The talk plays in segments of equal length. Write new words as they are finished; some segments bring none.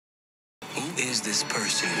Who is this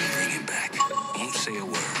person you're bringing back? Won't say a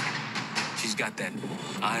word. She's got that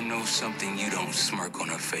I know something you don't smirk on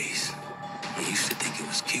her face. I used to think it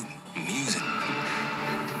was cute, amusing.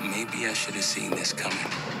 Maybe I should have seen this coming.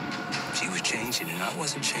 She was changing and I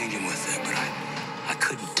wasn't changing with her, but I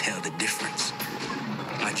couldn't tell the difference.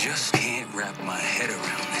 I just can't wrap my head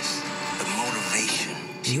around this. The motivation.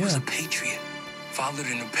 She was a patriot. Followed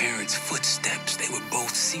in her parents' footsteps. They were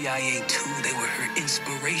both CIA too. They were her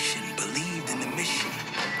inspiration. Believed in the mission.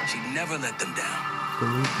 She never let them down.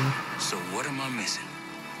 Believe me. So what am I missing?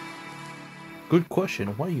 Good question.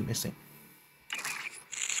 What are you missing?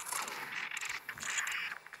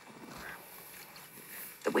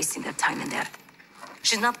 They're wasting their time in there.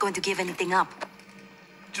 She's not going to give anything up.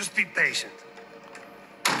 Just be patient.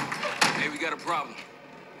 Hey, we got a problem.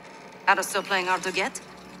 Ada still playing hard to get?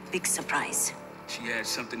 Big surprise. She had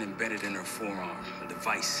something embedded in her forearm, a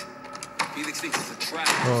device. Felix thinks it's a trap.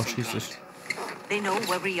 Oh, Jesus. They know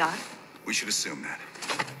where we are? We should assume that.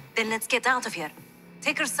 Then let's get out of here.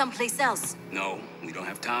 Take her someplace else. No, we don't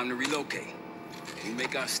have time to relocate. We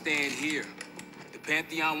make our stand here. The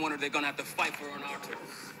Pantheon want her, they're gonna have to fight for her on our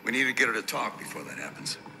turf. We need to get her to talk before that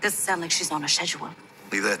happens. Doesn't sound like she's on a schedule.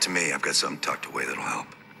 Leave that to me. I've got something tucked away that'll help.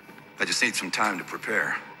 I just need some time to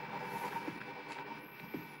prepare.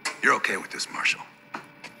 You're okay with this, Marshal?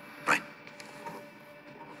 Right?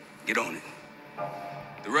 Get on it.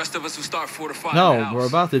 The rest of us will start fortifying No, the house. we're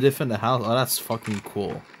about to defend the house. Oh, that's fucking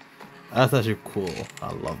cool. That's actually cool.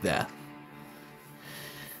 I love that.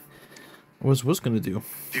 What's gonna do?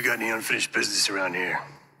 If you got any unfinished business around here,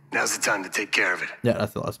 now's the time to take care of it. Yeah,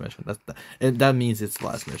 that's the last mission. That means it's the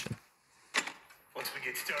last mission. Once we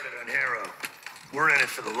get started on Harrow, we're in it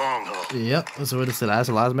for the long haul. Yep, that's what it said. That's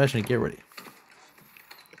the last mission. Get ready.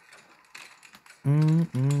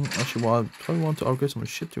 Actually, well, I probably want to upgrade some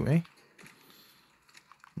shit too, eh?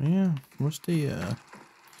 Yeah, what's the,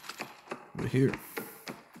 over here?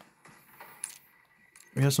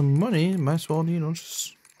 We have some money, might as well, you know,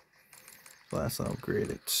 just let's upgrade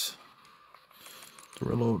it. The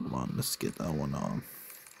reload one, let's get that one on.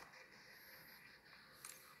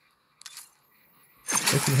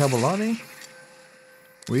 That can help a lot, eh?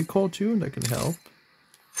 Recall too, that can help.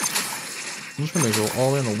 I'm just gonna go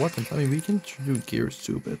all in on weapons. I mean, we can do gears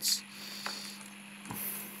too, but it's...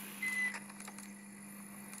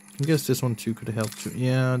 I guess this one too could help too.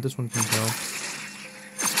 Yeah, this one can help.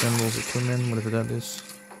 Expendables equipment, whatever that is.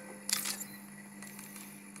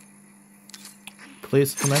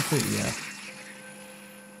 Place connected, yeah.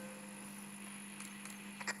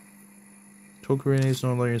 Tool grenades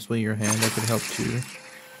no longer swing your hand, that could help too.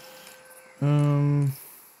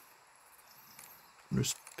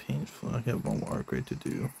 There's painful. I have one more upgrade to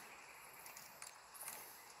do.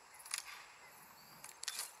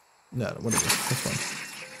 No, whatever. That's fine.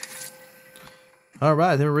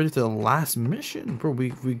 Alright, then we're ready to the last mission. Bro,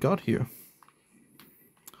 we got here.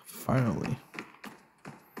 Finally.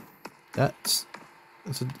 That's...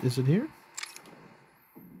 Is it here?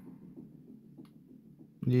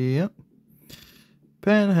 Yep.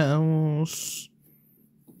 Penthouse.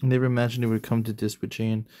 Never imagined it would come to this with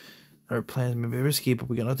Jane. Our plans may be risky, but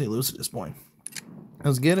we got nothing to lose at this point.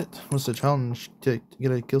 Let's get it. What's the challenge? To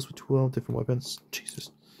get a kills with 12 different weapons.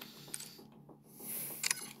 Jesus.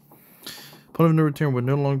 Point of no return would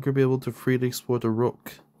no longer be able to freely explore the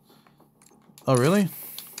rook. Oh, really?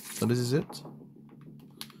 So this is it?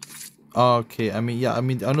 Okay, I mean, I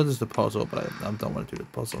know this is the puzzle, but I don't want to do the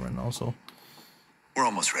puzzle right now, so. We're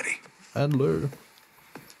almost ready. Adler.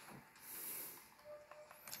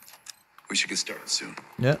 We should get started soon.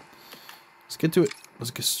 Yeah. Let's get to it.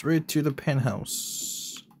 Let's get straight to the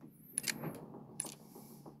penthouse.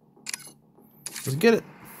 Let's get it.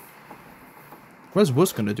 What's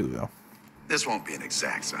Wuss gonna do, though? This won't be an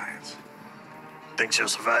exact science. Think she'll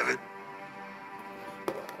survive it?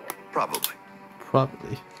 Probably.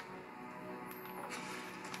 Probably.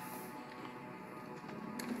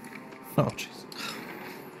 Oh, jeez.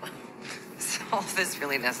 Is all this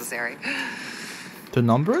really necessary? The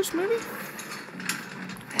numbers, maybe?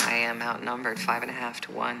 I am outnumbered 5.5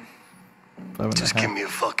 to 1. 5.5. Just give me a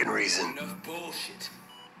fucking reason. Enough bullshit.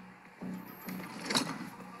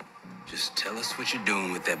 Just tell us what you're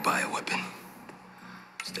doing with that bioweapon.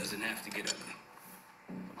 This doesn't have to get ugly.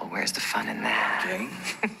 Well, where's the fun in that? Jane?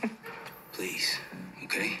 Please,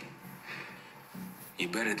 okay? You're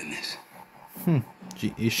better than this.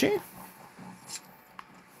 Gee, is she?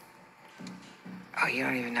 Oh, you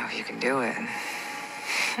don't even know if you can do it.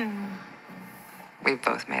 We've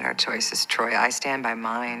both made our choices, Troy. I stand by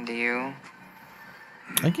mine. Do you?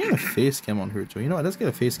 I can get a face cam on here too. You know what? Let's get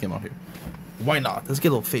a face cam on here. Why not? Let's get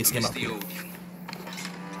a little face cam on here.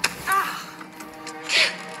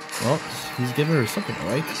 Well, he's giving her something,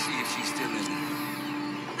 right? Let's see if she's still in there.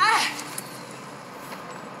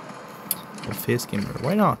 A face gamer.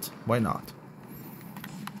 Why not? Why not?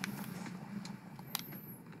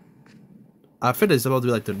 I feel it's about to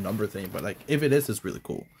be like the number thing, but like if it is, it's really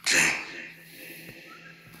cool.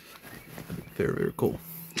 Very, very cool.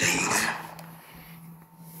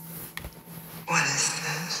 What is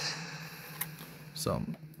this?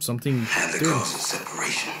 Something. Had the cause of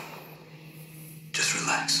separation. Just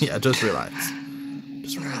relax. Yeah, just relax.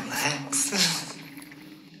 Just relax. Relax.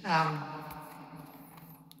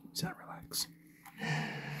 Just relax.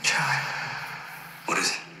 Try. What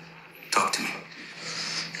is it? Talk to me.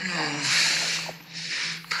 No.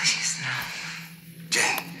 Please, no.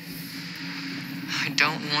 Jane. I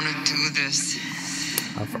don't want to do this.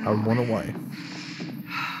 I wonder why.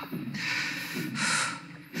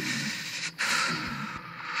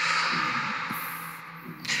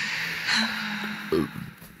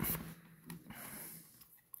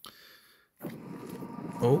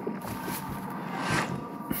 Oh.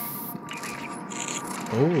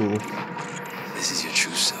 Oh. This is your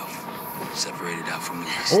true self. Separated out from the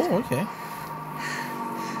rest. Oh, okay.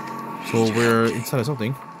 So we're inside of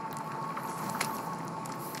something.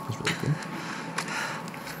 That's really cool.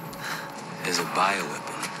 There's a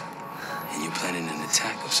bioweapon, and you're planning an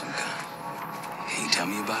attack of some kind. Can you tell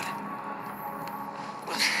me about it?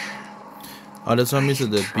 Oh, that's what I mean to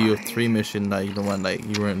the BO3 mission that you know when like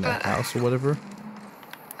you were in that house or whatever.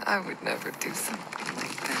 I would never do something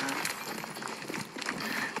like that.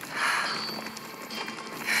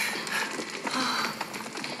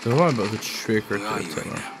 There's one about the trick or Where are you right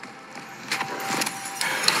something. now?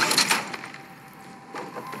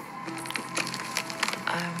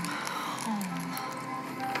 I'm home.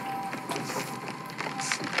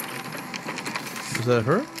 Is that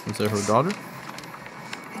her? Is that her daughter?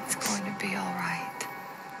 It's going to be all right.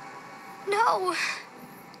 No.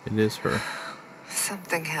 It is her.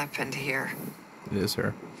 Something happened here. It is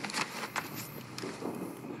her.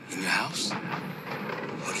 In your house?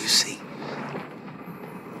 What do you see?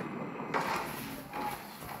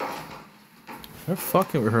 They're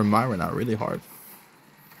fucking with her Myra now really hard.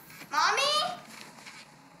 Mommy?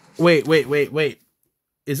 Wait.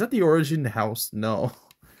 Is that the origin house? No.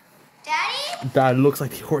 Daddy? That looks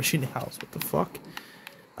like the origin house. What the fuck?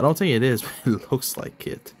 I don't think it is, but it looks like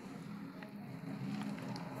it.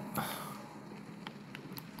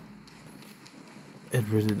 It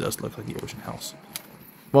really does look like the origin house.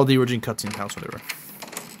 Well, the origin cutscene house, whatever.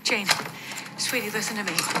 Jane, sweetie, listen to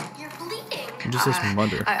me. You're bleeding. It just says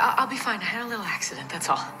mother. I'll be fine. I had a little accident, that's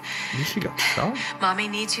all. She got shot? Mommy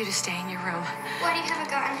needs you to stay in your room. Why do you have a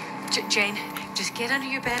gun? Jane, just get under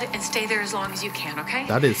your bed and stay there as long as you can, okay?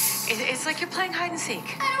 That is... It's like you're playing hide and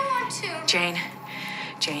seek. I don't want to.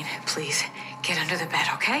 Jane, please, get under the bed,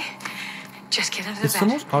 okay? Just get under the It's bed. the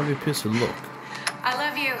most obvious look. I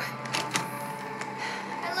love you.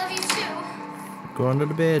 I love you too. Go under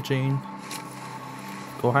the bed, Jane.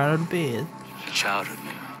 Go hide under the bed. Your childhood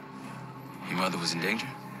memory. Your mother was in danger?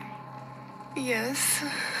 Yes.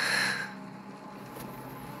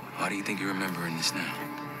 Why do you think you're remembering this now?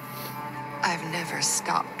 I've never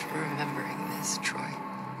stopped remembering this, Troy.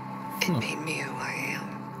 It made me who I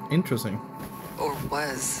am. Interesting. Or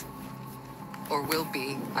was. Or will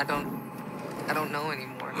be. I don't know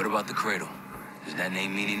anymore. What about the cradle? Does that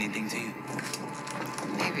name mean anything to you?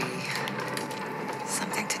 Maybe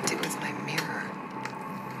something to do with my mirror.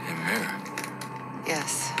 Your mirror?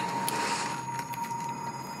 Yes.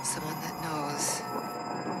 Someone that knows.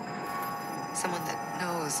 Someone that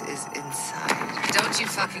knows is inside. Don't you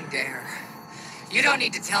fucking dare. You don't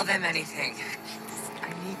need to tell them anything. I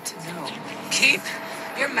need to know. Keep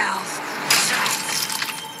your mouth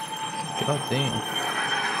shut. God damn.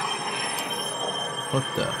 What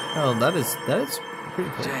the hell? That is pretty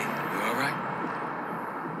cool. Jane, you alright?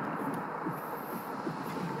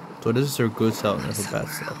 So this is her good self and her bad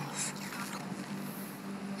Somewhere self. else.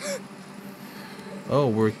 Oh,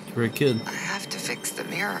 we're a kid. I have to fix the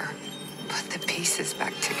mirror. Put the pieces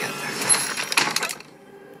back together.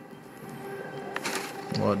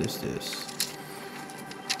 What is this?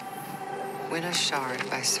 Win a shard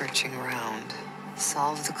by searching around.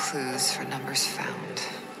 Solve the clues for numbers found.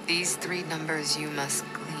 These 3 numbers you must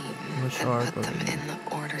glean Win a shard and put by- them in the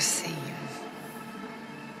order seen.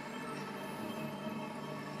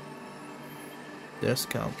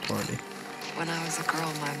 Discount party. When I was a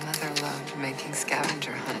girl, my mother loved making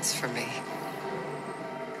scavenger hunts for me.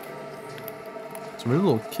 So we're a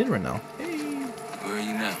little kid right now. Where are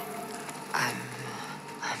you now? I'm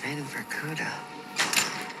in Verkuda.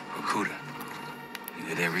 Okuda. You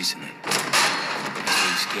were there recently. That's where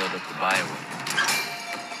you scaled up the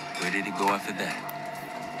bioweapon. Where did it go after that?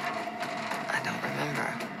 I don't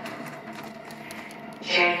remember.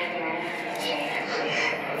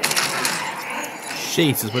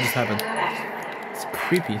 Jesus, what just happened? It's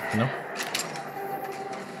creepy, you know?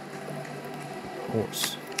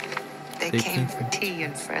 Horse. They came for tea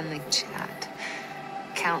and friendly chat.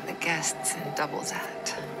 Count the guests and double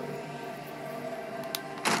that.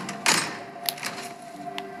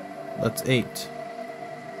 That's 8.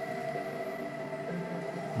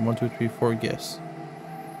 1, 2, 3, 4 guests.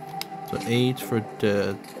 So 8 for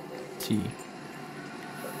the tea.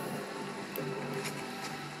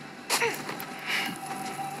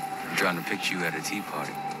 I'm trying to picture you at a tea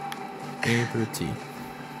party. 8 for the tea.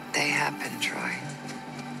 They happened, Troy.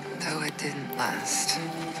 Though it didn't last.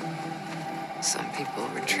 Some people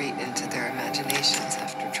retreat into their imaginations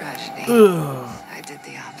after tragedy. Ugh. I did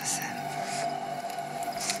the opposite.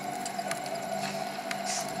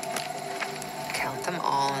 Count them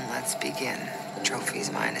all and let's begin.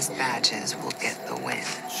 Trophies minus badges will get the win.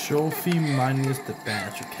 Trophy minus the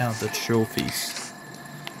badge. Count the trophies.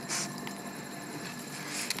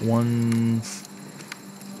 1,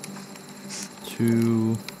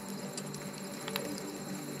 2.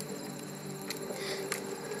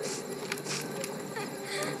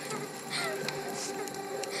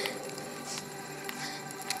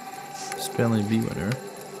 Spelling bee winner.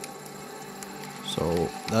 So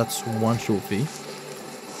that's 1 trophy.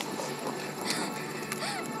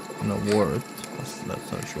 An award. That's not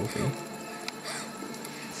a trophy.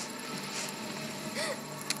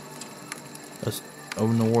 That's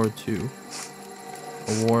an award too.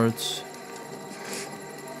 Awards.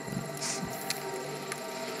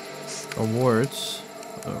 Awards.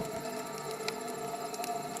 Oh.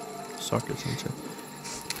 Soccer teacher.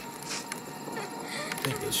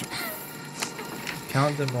 English.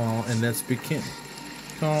 Count them all and let's begin.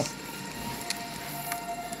 Count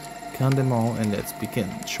them all and let's begin.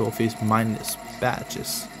 Trophies minus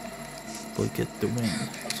badges will get the win.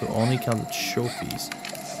 So only count the trophies.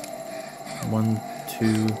 1,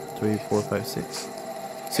 2, 3, 4, 5, 6.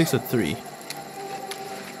 6 or 3.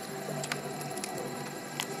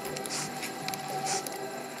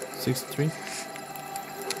 Six, 3.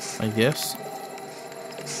 I guess.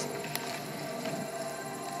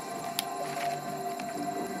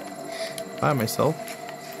 By myself.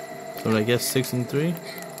 So I guess 6 and 3.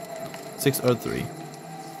 6 or 3.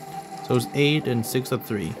 So it's 8 and 6 or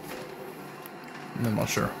 3. I'm not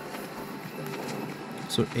sure.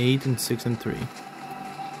 So 8 and 6 and 3.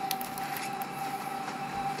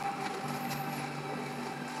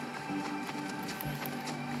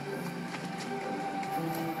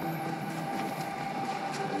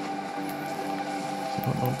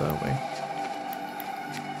 Don't know that way.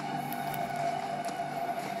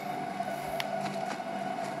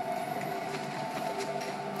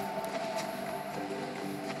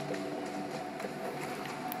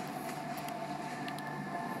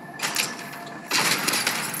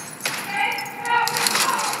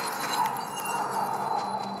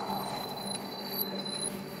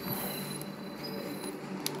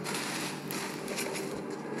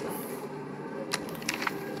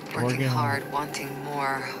 Working hard, wanting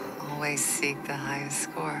more. Always seek the highest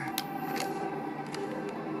score.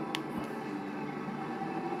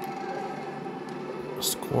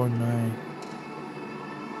 Score 9.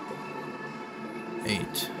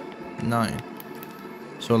 8. 9.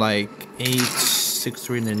 So like 8, 6,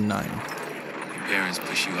 3, and 9. Your parents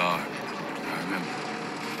push you hard. I remember.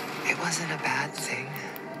 It wasn't a bad thing.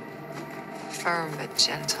 Firm but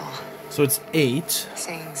gentle. So it's 8.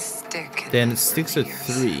 Saying stick. in Then the it's 6 early or years.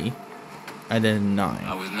 3. And then 9.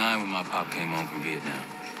 I was 9 when my pop came home from Vietnam.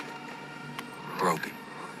 Broken.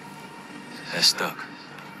 That stuck.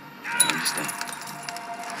 I understand.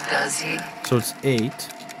 Does he? So it's 8.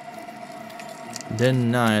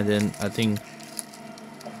 Then 9. Then I think.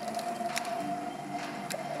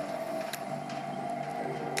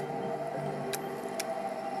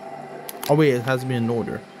 Oh wait, it has to be in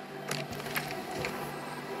order.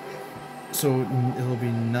 So it'll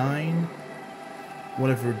be 9.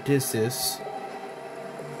 Whatever this is.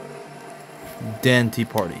 Then tea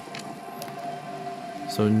party.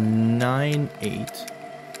 So 9, 8.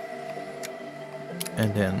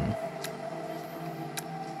 And then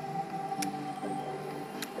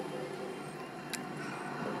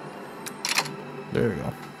there we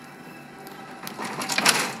go.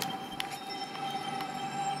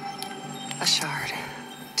 A shard.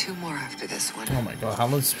 2 more after this one. Oh my god, how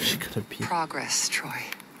long is it gonna be? Progress, Troy.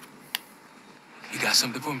 You got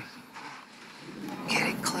something for me?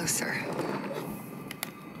 Getting closer.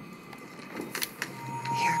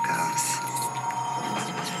 Here goes.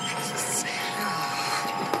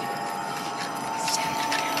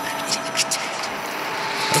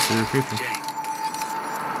 That's really creepy.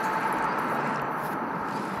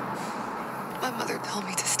 My mother told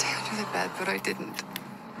me to stay under the bed, but I didn't.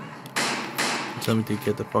 Tell me to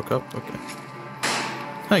get the fuck up? Okay.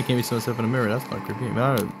 I can't be seeing myself in a mirror. That's not creepy. Am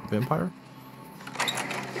I a vampire?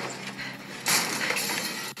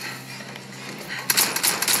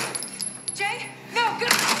 Jay, no, good.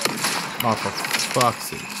 Oh, for fuck's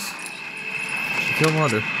sake. She killed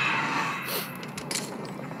Mother.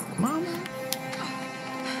 Mama.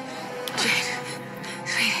 Jane,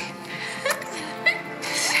 sweetie,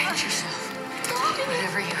 save yourself.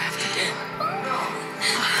 Whatever you have to do.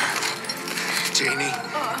 Janie.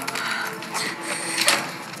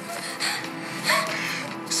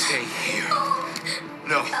 Stay here.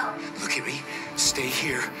 No. Look at me. Stay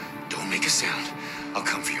here. Don't make a sound. I'll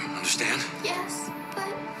come for you. Understand? Yes,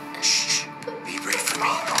 but... Shh. Be brave for me.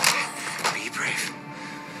 Be brave.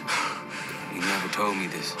 You never told me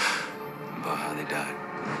this about how they died.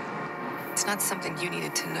 It's not something you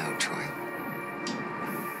needed to know, Troy.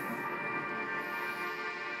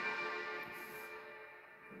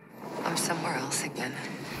 I'm somewhere else again.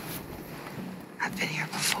 I've been here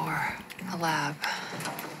before. A lab.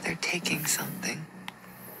 They're taking something.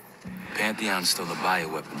 Pantheon stole a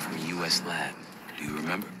bioweapon from a U.S. lab. Do you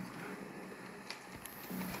remember?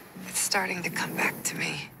 It's starting to come back to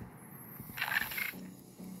me.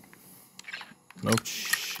 Nope.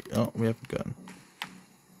 Oh, we have a gun.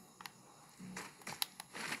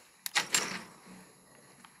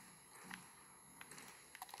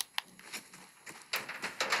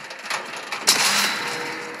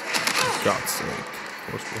 For God's sake. Of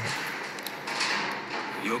course we have.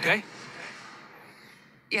 You okay?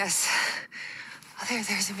 Yes. Oh,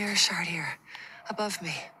 there's a mirror shard here. Above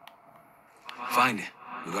me. Find it.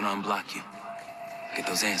 We're gonna unblock you. Get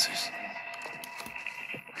those answers.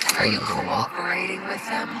 Are you cooperating with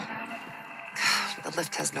them? The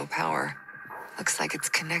lift has no power. Looks like it's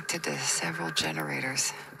connected to several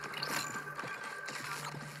generators.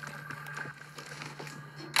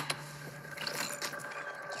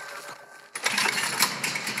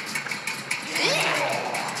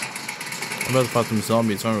 We're about to fight some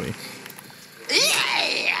zombies, aren't we?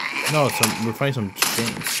 No, we're fighting some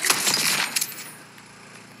chains.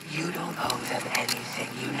 You don't owe them anything.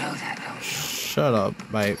 You know that, don't you? Shut up,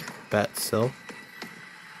 my bat self.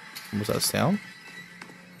 What was that sound?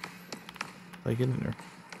 How did I get in there?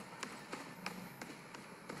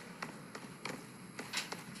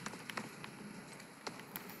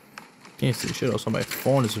 Can't see shit. Also, my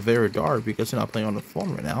phone is very dark because I'm not playing on the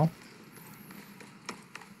phone right now.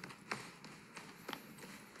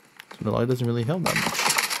 So the light doesn't really help that much.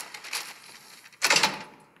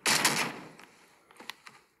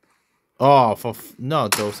 Oh, for no,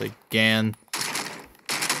 those again.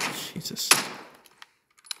 Jesus.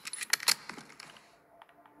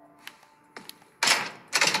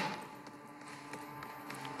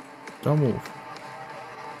 Don't move.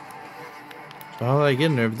 So how do I get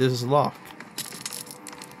in there if this is locked?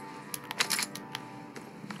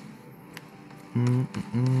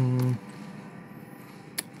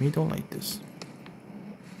 Me don't like this.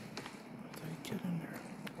 How do I get in there?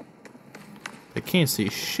 I can't see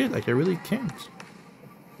shit, like I really can't.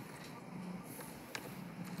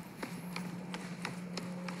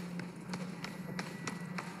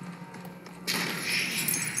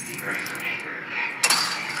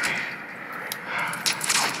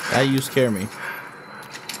 That you scare me.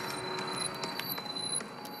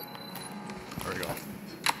 There we go.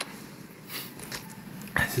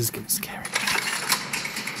 This is getting scary.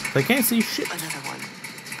 I can't see shit. Another one.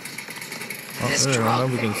 Oh, This there, now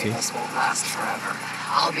drug we can see. this won't last forever.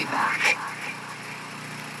 I'll be back.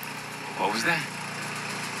 What was that?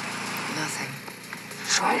 Nothing.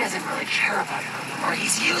 Troy doesn't really care about it anymore.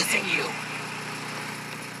 He's using you.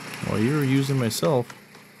 Well, you're using myself.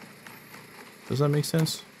 Does that make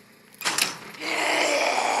sense?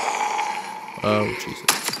 Oh, Jesus.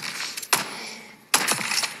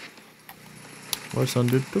 What's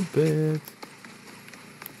under the bed?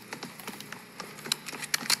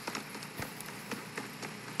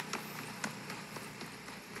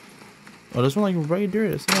 Oh, there's one like right there.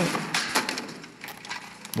 Isn't it?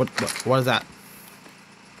 What is that?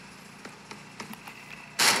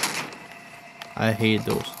 I hate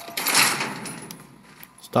those.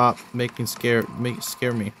 Stop making scare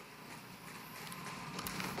me.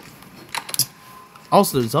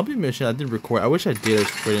 Also, the zombie mission I didn't record. I wish I did. I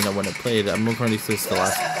was recording that when I played. I'm recording this the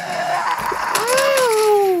last.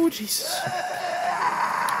 Oh, Jesus.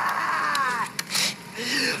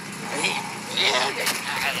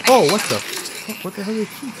 Oh, what the? What the hell did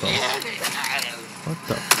he come? What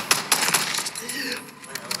the?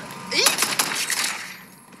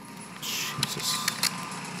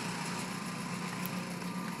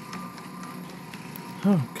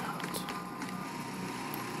 Oh god.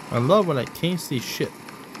 I love when I can't see shit.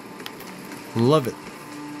 Love it.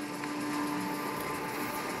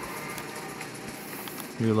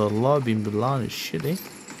 You little lobby Milan is shit, eh?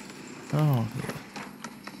 Oh yeah.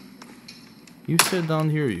 You sit down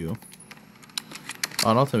here, you.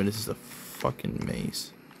 Oh, don't tell me this is a fucking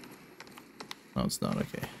maze. No, it's not.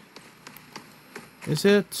 Okay. Is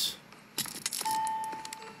it?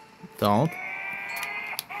 Don't.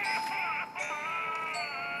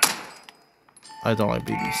 I don't like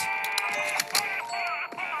babies.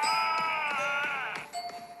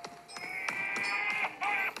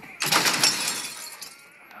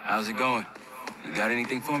 How's it going? You got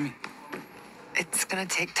anything for me? It's gonna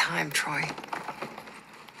take time, Troy.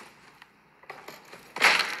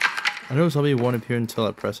 I know somebody won't appear until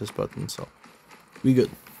I press this button, so we good.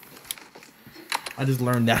 I just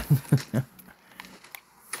learned that.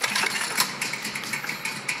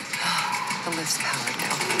 The lift's powered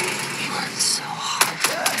now. You worked so hard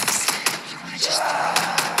for this. You wanna just throw it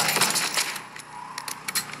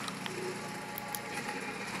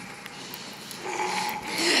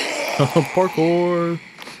away? Parkour.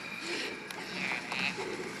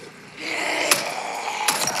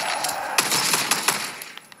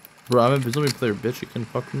 Bro, I'm a zombie player, bitch. You can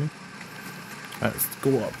fuck with me. Alright, let's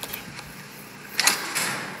go up.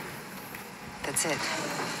 That's it.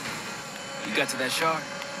 You got to that shard?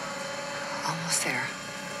 Almost there.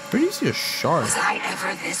 Where do you see a shard? Was I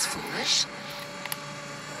ever this foolish?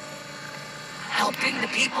 Helping the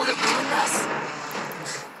people that ruined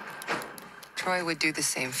us? Troy would do the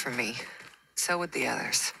same for me. So would the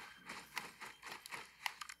others.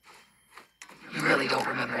 You really don't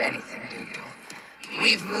remember anything, do you?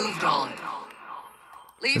 We've moved on.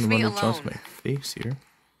 Leave me Someone adjust alone. my face here.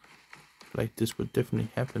 Like this would definitely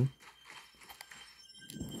happen.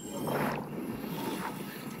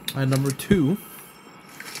 And number 2.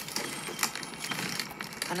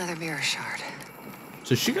 Another mirror shard.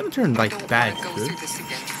 So she gonna turn like Don't bad wanna go good. through this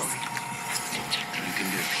again, Troy. You can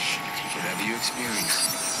do it. Whatever you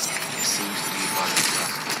experience, it seems to be part of the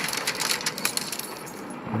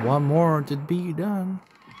process. One more to be done.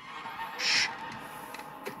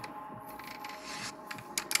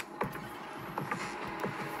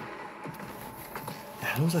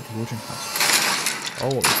 Yeah, it was like the watching house.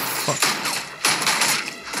 Oh fuck.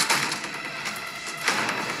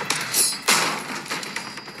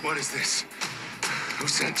 What is this? Who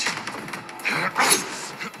sent you?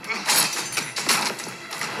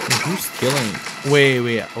 Who's killing?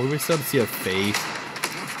 Wait. Are we starting to see a face?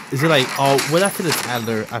 Is it like, oh, well, I feel it's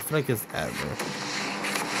Adler. I feel like it's Adler.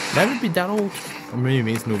 Might it be that old? Or maybe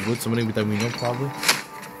Mason of Wood, somebody that we know probably.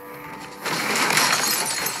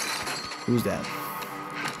 Who's that?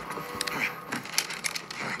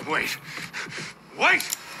 Wait. Wait!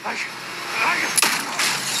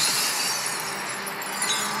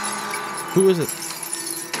 Who is it?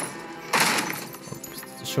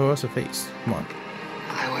 Show us a face. Come on.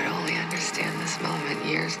 I would only understand this moment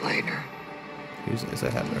years later. Who's this? I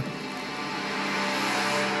have her.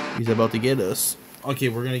 He's about to get us. Okay,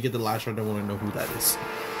 we're gonna get the last shot. I want to know who that is.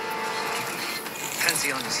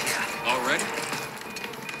 Pantheon is here. Already?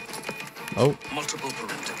 Oh, Multiple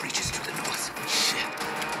perimeter breaches to the north. Shit.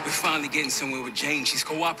 We're finally getting somewhere with Jane. She's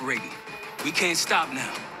cooperating. We can't stop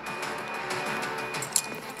now.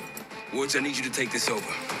 Woods, I need you to take this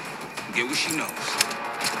over. Get what she knows.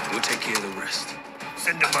 We'll take care of the rest.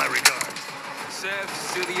 Send her my regards. Sev,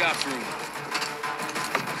 to the ops room.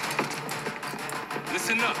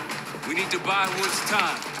 Listen up. We need to buy Woods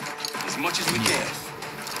time. As much as we can.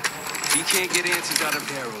 If he can't get answers out of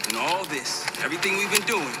Harold and all this, everything we've been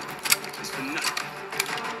doing, is for nothing.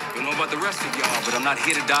 Don't know about the rest of y'all, but I'm not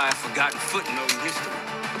here to die a forgotten footnote in history.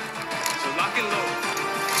 So lock and load.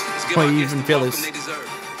 Let's give Why our you guests even the feel welcome this? they deserve.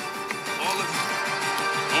 All of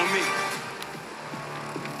you. On me.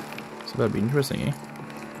 so that'd be interesting, eh?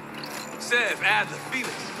 Sev, Adler,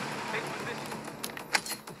 Felix. Take position.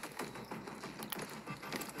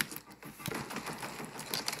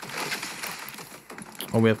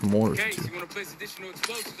 Oh, we have mortars Okay, too. so you want to place additional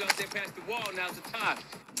explosives out there past the wall, now's the time.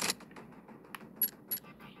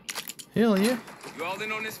 Hell yeah. You all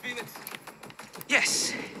in on this, Felix?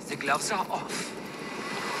 Yes, the gloves are off.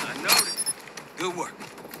 I noticed. Good work.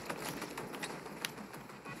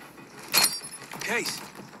 Case,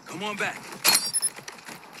 come on back.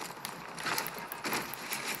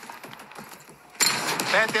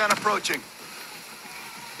 Pantheon approaching.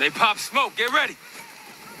 They pop smoke. Get ready.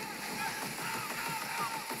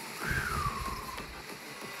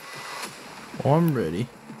 Oh, I'm ready.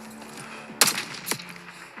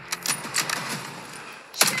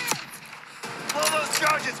 Blow those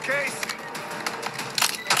charges, Case.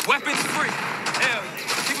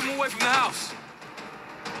 from the house.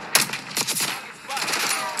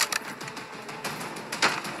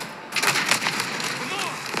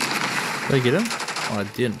 Did I get him? Oh, I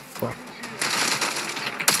didn't. Fuck.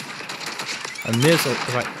 I missed.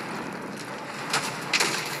 If I...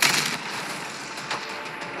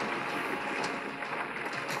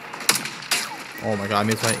 Oh my god, I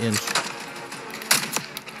missed by an inch.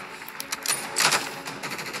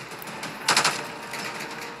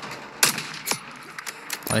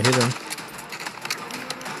 I hit him.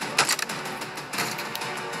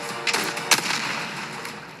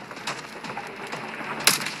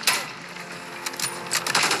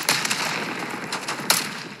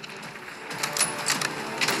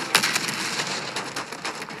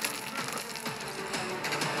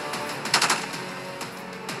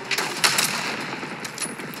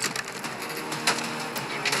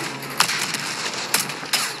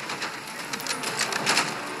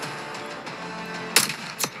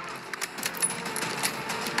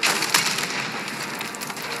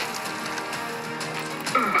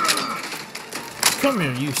 Come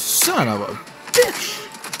here, you son of a bitch!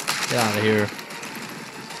 Get out of here.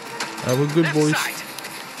 We're good, boys.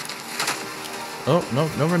 Oh, no,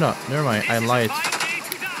 we're not. Never mind, I lied.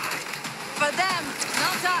 For them,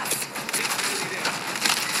 not us.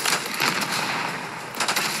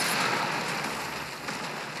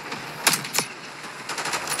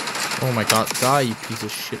 Oh my god, die, you piece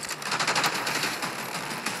of shit.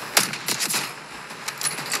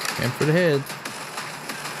 And for the head.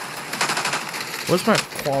 What's my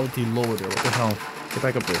quality lower there? What the hell? Get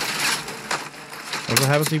back up there. That's what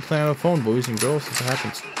happens when you play on a phone, boys and girls. That's what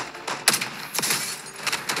happens.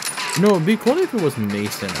 You know, it'd be cool if it was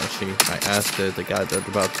Mason, actually. I asked the guy that's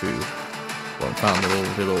about to... Well, found the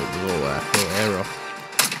little arrow.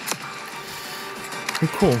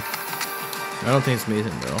 Pretty cool. I don't think it's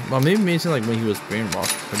Mason, though. Well, maybe Mason, like, when he was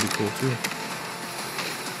brainwashed. That'd be cool, too.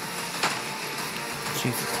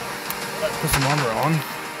 Jesus. Put some armor on.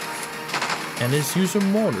 And let's use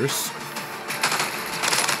some mortars.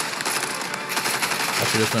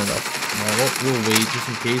 Actually, that's not enough. No, we'll wait just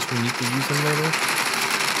in case we need to use them later.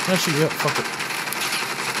 Actually, yeah, fuck it.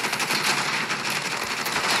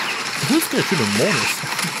 Who's gonna shoot the mortars?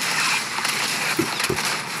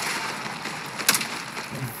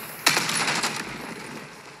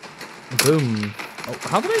 Boom. Oh,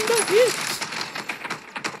 how did I not hit?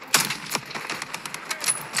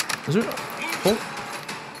 Is there... Oh.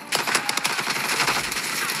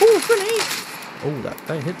 Oh, grenade! Oh,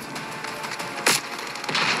 that hit.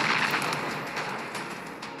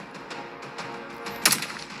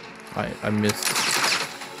 I missed.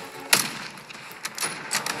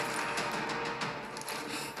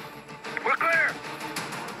 We're clear.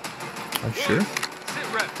 Are you sure? Sit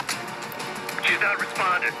rep. She's not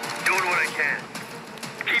responding. Doing what I can.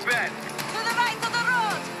 Keep at it. To the right of the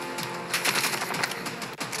road.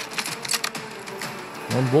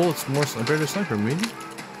 One bullet's more a better sniper, maybe?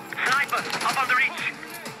 Sniper, up on the reach.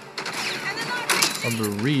 On the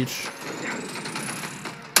reach.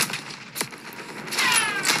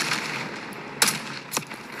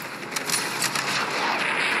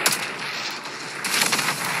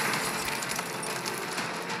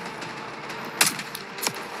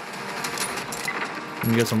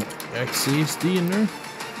 You get some XCSD in there.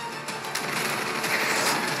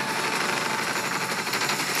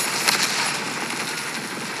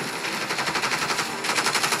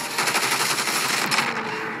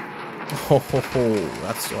 Ho,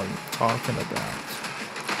 that's what I'm talking about.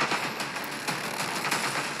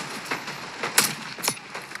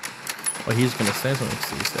 Oh, he's gonna send some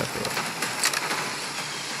XCSD after all.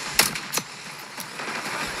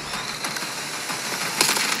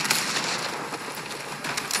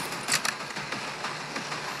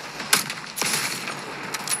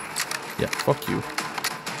 Yeah, fuck you.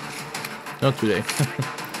 Not today.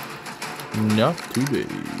 Not today.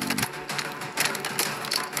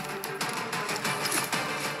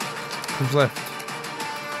 Who's left?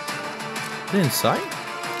 They're inside?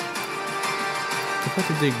 Where the fuck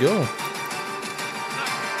did they go?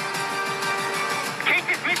 Kate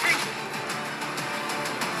is missing.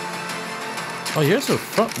 Oh, here's the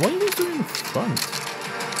front. What are you guys doing in front?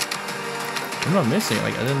 I'm not missing.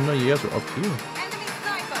 Like, I didn't know you guys were up here. Enemy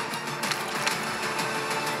sniper.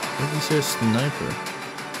 What did you say, a sniper?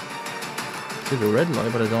 I see the red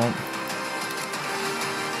light, but I don't.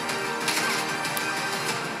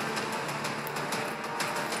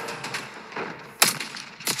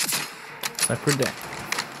 Sniper deck.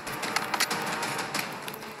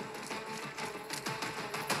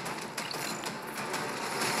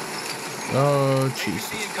 Oh,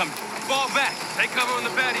 Jesus. Incoming. Fall back. Take cover on the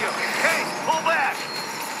patio. Hey, pull back.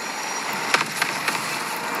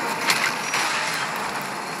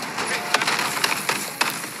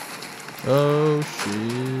 Oh shit.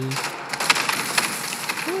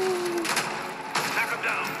 Knock him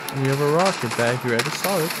down. We have a rocket back here. I just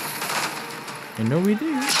saw it. I know we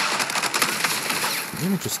do. Let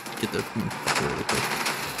me just get the really quick.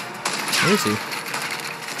 Where is he?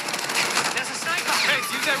 There's a sniper. Hey,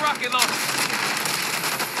 use that rocket launcher.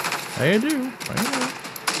 I do. I know.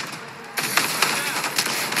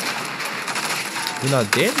 You're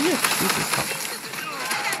not dead yet? Jesus.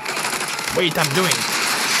 Wait, I'm doing.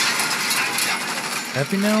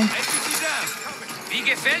 Happy now? Wie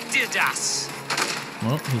gefällt dir das?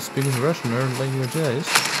 Well, he's speaking Russian or language is.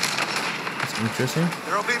 That's interesting.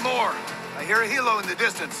 There'll be more. I hear a helo in the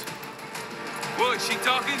distance. What, she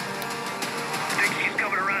talking? I think she's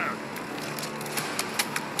coming around.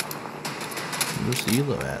 Where's the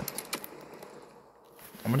Elo at?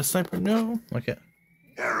 I'm gonna sniper. No. Okay.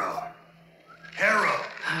 Harrow. Harrow.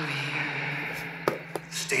 I'm here.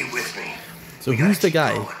 Stay with me. So who's the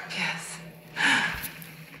guy? Yes.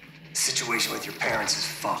 The situation with your parents is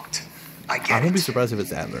fucked. I get I won't be it. surprised if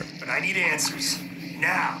it's Adler. But I need answers.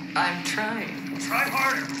 Now. I'm trying. Try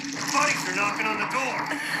harder. Your buddies are knocking on the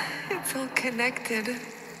door. It's all connected.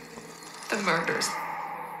 The murders.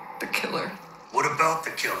 The killer. What about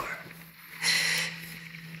the killer?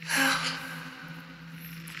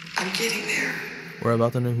 I'm getting there. We're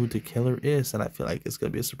about to know who the killer is, and I feel like it's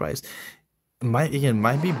gonna be a surprise. Might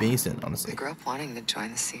be Mason, I honestly. grew up wanting to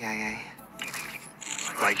join the CIA.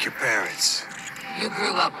 Like your parents. You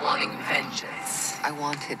grew up wanting vengeance. I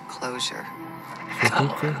wanted closure. So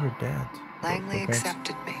who killed her dad? Langley Okay.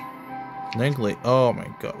 accepted me. Langley. Oh my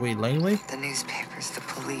god. Wait, Langley? The newspapers, the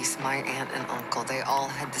police, my aunt and uncle, they all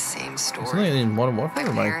had the same Something story. in Modern Warfare, My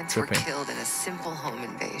or am I parents were tripping? killed in a simple home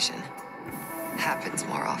invasion. Happens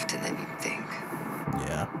more often than you'd think.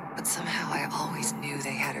 Yeah. But somehow I always knew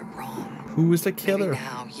they had it wrong. Who is the Maybe killer?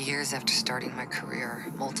 now, years after starting my career,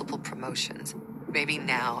 multiple promotions, maybe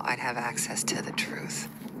now I'd have access to the truth.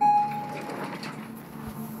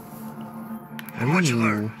 What'd you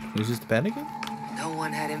learn? Ooh. Is this the bad again? No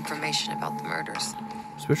one had information about the murders.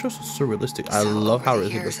 Spirituals are so realistic. I So love how over the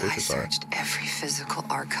realistic the years, I spirituals are. searched every physical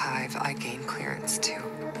archive I gained clearance to.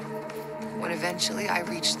 When eventually I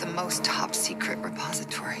reached the most top secret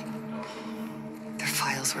repository, their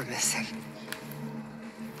files were missing.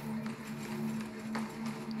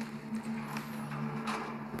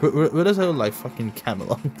 What does that look like? Fucking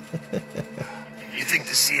Camelot. You think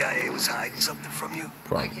the CIA was hiding something from you?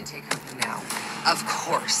 I can take over now. Of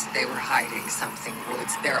course they were hiding something,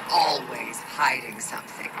 Woods. They're always hiding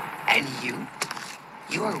something. And you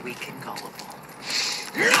are weak and gullible.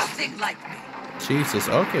 Nothing like me. Jesus.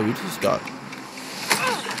 Okay, we just got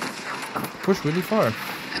pushed really far.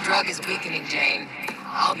 The drug is weakening, Jane.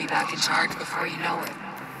 I'll be back in charge before you know it.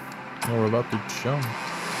 Oh, we're about to jump.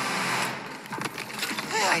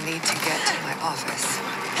 I need to get to my office.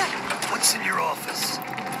 What's in your office?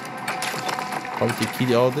 Probably the key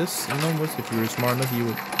to all this. You know what? If you were smart enough, you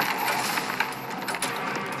would.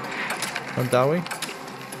 Come that way.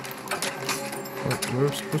 Where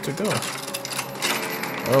we're supposed to go?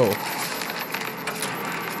 Oh.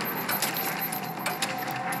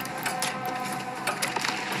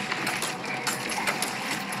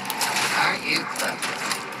 Aren't you clever?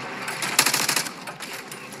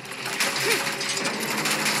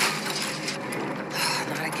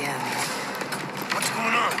 Not again. What's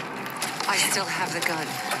going on? I still have the gun.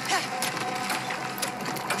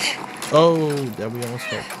 Oh, that we almost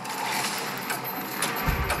fell.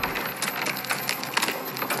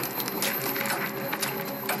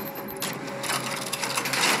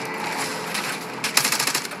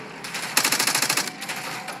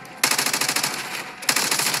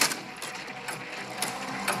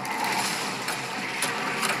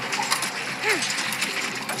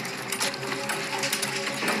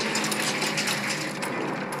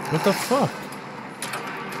 What the fuck?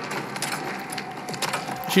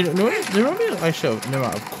 Actually, there might be actually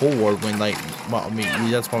a Cold War when, like, well, I mean,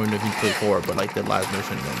 that's probably if you play Cold War, but like the last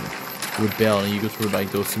mission when with Bell and you go through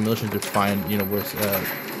like those simulations to find, you know, where was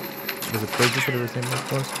it Purchase, whatever his name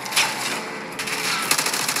was?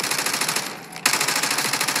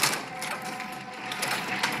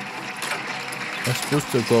 I'm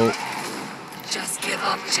supposed to go. Just give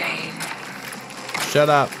up, Jane. Shut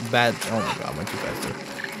up, bad. Oh my god, I went too fast there.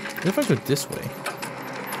 What if I go this way?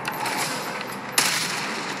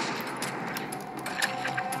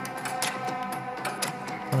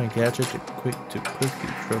 Find a gadget to quickly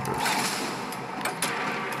traverse.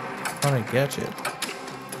 Find a gadget.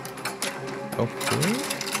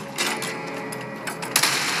 Okay.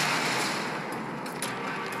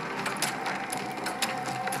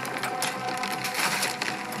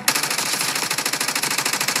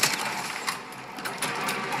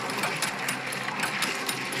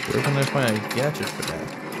 Where can I find a gadget for that?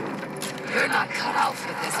 You're not cut out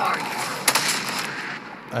for this, are you?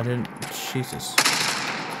 I didn't. Jesus.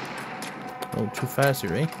 Oh, too fast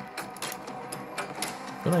here, eh? I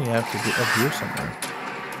feel like I have to get up here somewhere.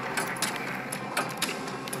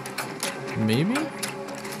 Maybe?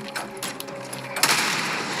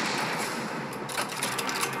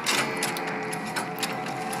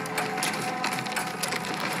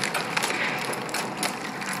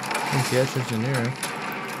 Gadgets in here.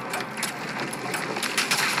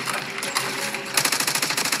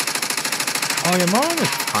 Oh, am I on a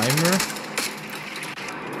timer?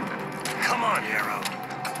 Come on, Hero.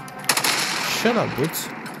 Shut up, Woods.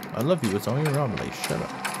 I love you. It's only around, like, shut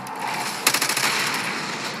up.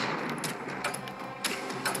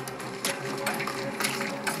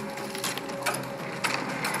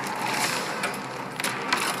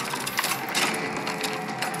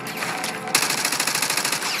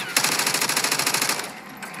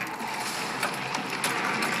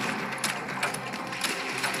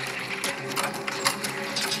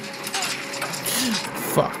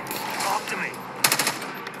 Fuck. Talk to me.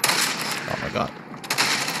 Oh my god.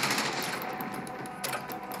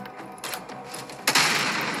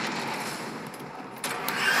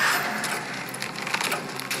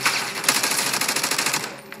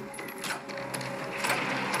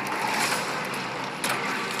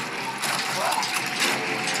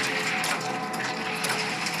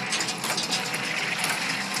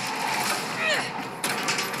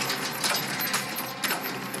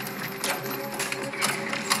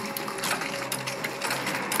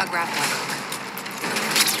 I'll grab one.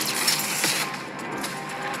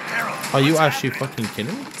 Hero. Are you actually fucking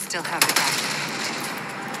kidding me? Still have the gadget.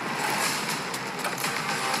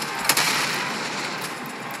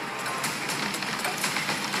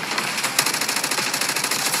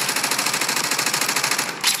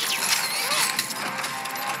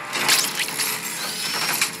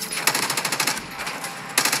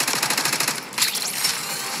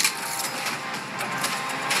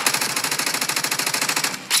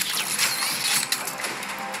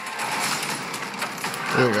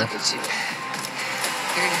 There we go. Look at you.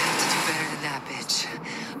 You're gonna have to do better than that, bitch.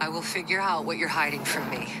 I will figure out what you're hiding from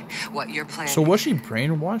me, what you're planning. So was she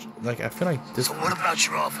brainwashed? Like, I feel like this. So what about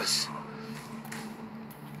your office?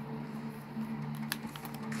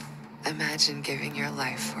 Imagine giving your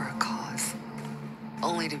life for a cause,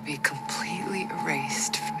 only to be completely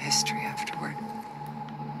erased from history afterward.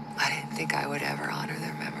 I didn't think I would ever honor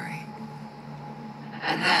their memory.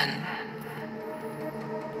 And then,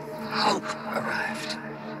 hope arrived.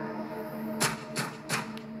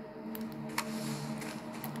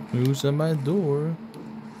 Who's at my door?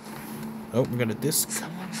 Oh, we got a disc.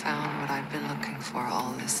 Someone found what I've been looking for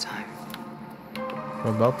all this time.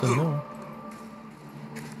 We're about to know.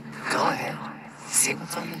 Go ahead. See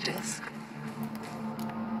what's on the disc.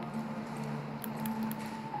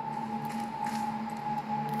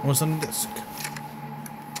 What's on the disc?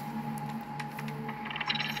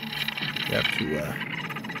 You have to,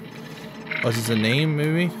 oh, is this a name,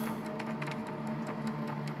 maybe?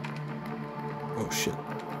 Oh, shit.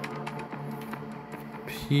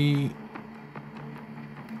 P-A.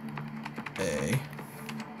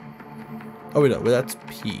 Oh, wait, no, that's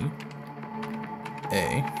P-A.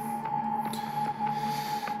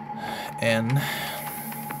 N.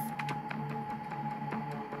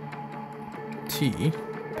 T.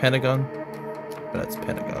 Pentagon. But that's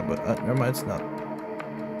Pentagon, but never mind, it's not.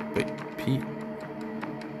 Wait, P.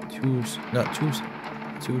 Choose. Not choose.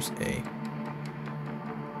 Choose A.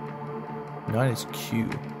 9 is Q.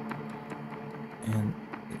 And.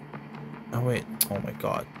 Oh, wait. Oh my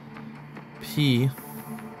god. P.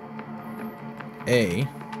 A.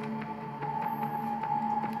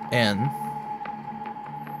 N.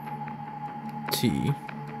 T.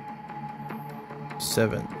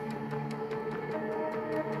 7.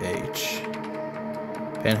 H.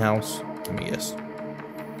 Penthouse. Yes.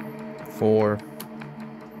 4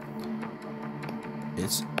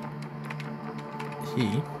 is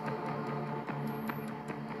he.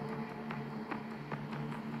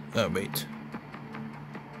 Oh wait.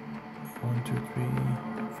 1, 2, 3,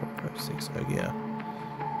 4, 5, 6. Oh yeah.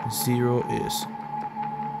 0 is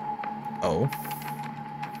O.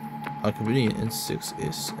 How convenient. And 6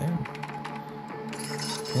 is N.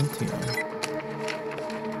 Pentium.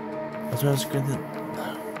 That's what I was granted.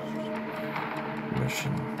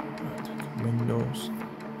 Russian Windows.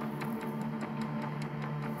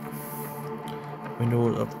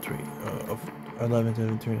 Windows of 3 of 11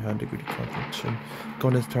 to 300 degree convection.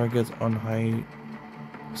 Golden targets on high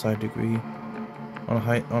side degree.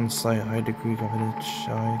 On site high degree confidence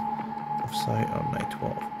shy of sight on night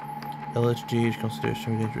 12. LHGH considered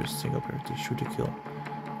extremely dangerous. Single player to shoot to kill.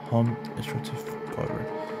 Home instructive cover.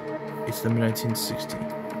 It's number 1960.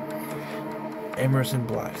 Emerson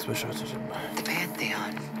Black specialization. The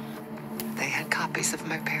Pantheon. They had copies of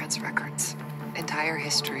my parents' records, entire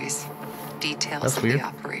histories, details That's of weird. the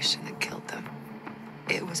operation that killed them.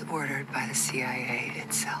 It was ordered by the CIA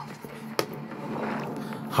itself.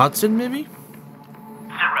 Hudson, maybe?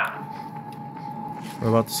 We're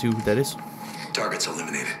about to see who that is. Targets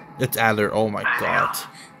eliminated. It's Adler. Oh my god.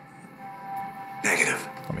 Negative.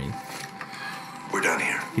 I mean, We're done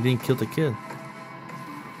here. he didn't kill the kid.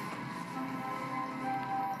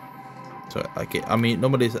 So, okay, I mean,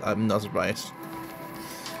 I'm not surprised.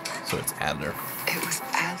 So it's Adler. It was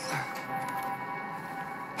Adler.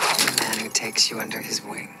 The man who takes you under his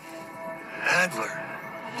wing. Adler.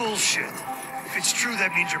 Bullshit. If it's true,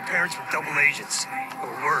 that means your parents were double agents. Or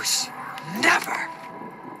worse. Never!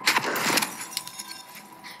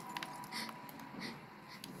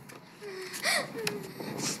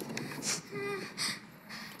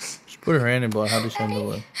 Just put her hand in blood. How does she end the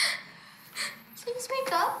blood? Please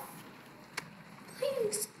wake up.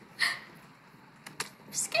 Please.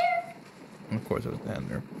 I'm scared. Of course, it was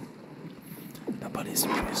Adler. Nobody's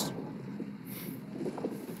surprised.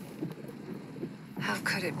 How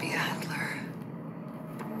could it be Adler?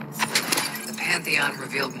 The Pantheon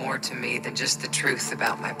revealed more to me than just the truth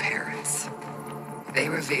about my parents. They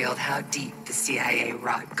revealed how deep the CIA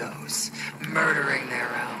rot goes, murdering their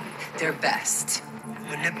own, their best.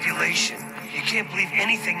 Manipulation. You can't believe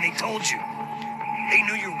anything they told you. They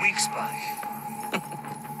knew your weak spot.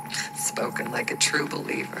 Spoken like a true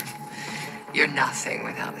believer. You're nothing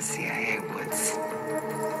without the CIA, Woods.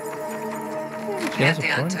 She has a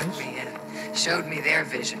Pantheon point, took yes. me in, showed me their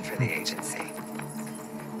vision for the agency.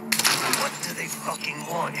 What do they fucking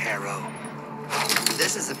want, Harrow?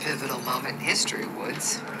 This is a pivotal moment in history,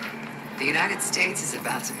 Woods. The United States is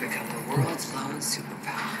about to become the world's lone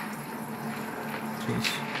superpower. Jeez.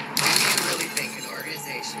 Do you really think an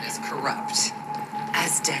organization as corrupt,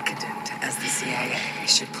 as decadent as the CIA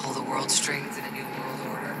should pull the world strings in a new world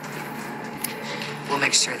order? We'll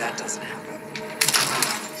make sure that doesn't happen.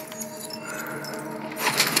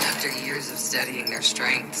 After years of studying their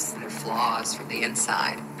strengths and their flaws from the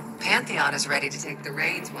inside, Pantheon is ready to take the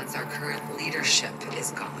reins once our current leadership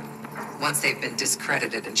is gone. Once they've been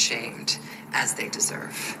discredited and shamed, as they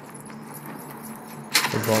deserve.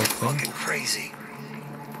 The ball thing. Fucking crazy.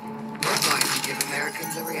 We're going to give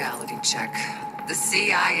Americans a reality check. The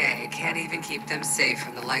CIA can't even keep them safe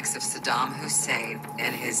from the likes of Saddam Hussein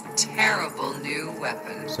and his terrible new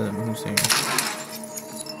weapon. Saddam Hussein.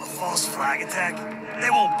 A false flag attack? They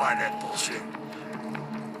won't buy that bullshit.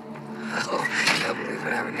 Oh, they'll believe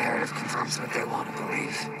whatever narrative confirms what they want to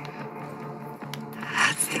believe.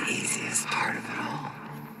 That's the easiest part of it all.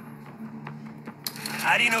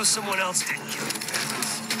 How do you know someone else didn't kill your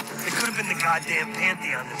parents? It could have been the goddamn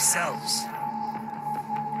Pantheon themselves.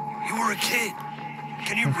 You were a kid.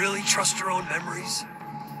 Can you really trust your own memories?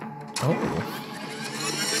 Oh.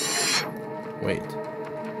 Wait.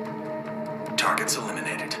 Targets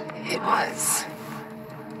eliminated. It was.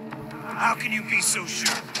 How can you be so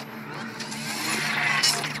sure?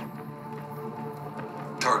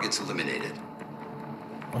 Targets eliminated.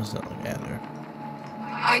 What's that like Adler?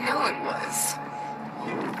 I know it was.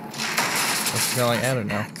 It's kind of like Adler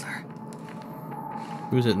now. Adler.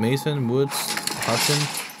 Who's it? Mason? Woods? Hudson?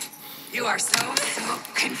 You are so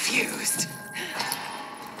confused.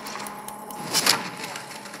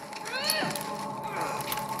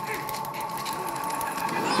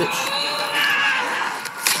 Bitch.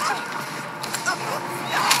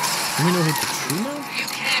 Let me know who to true now? You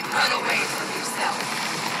can't run away from yourself.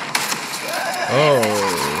 Oh.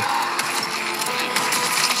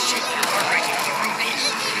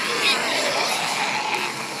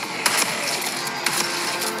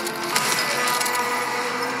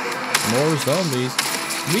 More zombies.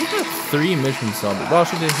 We have 3 missions zombies. Well,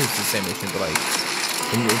 actually, this is the same mission, but like,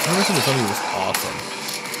 the mission with zombie was awesome.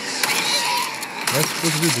 What's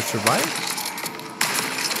supposed to do to survive?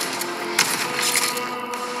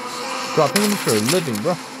 Bro, I'm thinking for a living,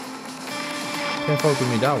 bro. Can't fuck with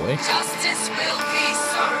me that way. Justice will be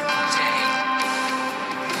served, Jay.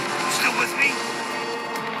 Still with me?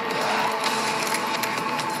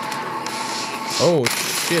 Oh,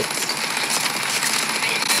 shit.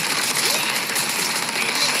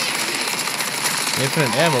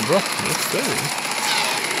 Infinite ammo, bro. Let's go.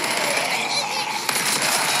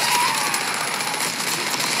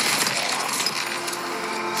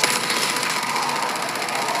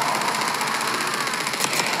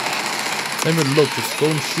 Never look, just go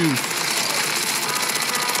and shoot.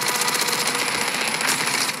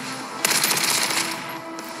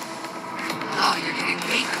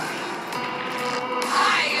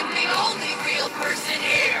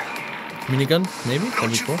 Minigun, maybe? Don't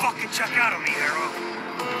That'd be you cool. fucking check out on me, Arrow.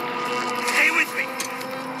 Stay with me.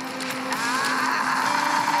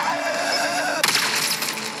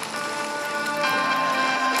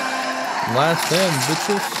 Last end,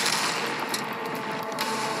 bitches.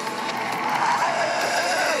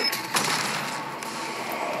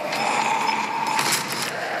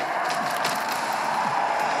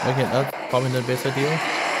 Okay, that's probably not the best idea.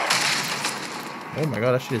 Oh my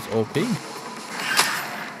god, that shit is OP.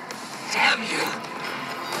 Damn you!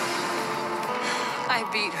 I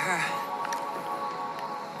beat her.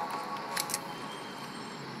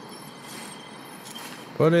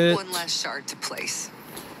 Put it. One last shard to place.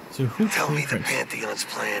 So who Tell me the different? Pantheon's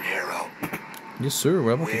plan, Arrow. Yes, sir.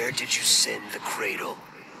 Rebel. Where did you send the cradle?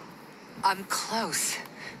 I'm close.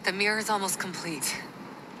 The mirror's almost complete.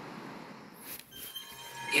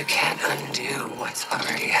 You can't undo what's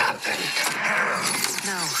already happened.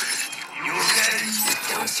 No. You okay?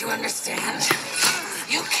 Don't you understand?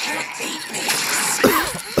 You can't beat me.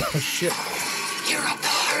 Oh shit. You're a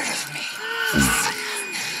part of me.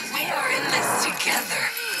 We are in this together.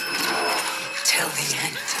 Till the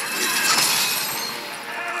end.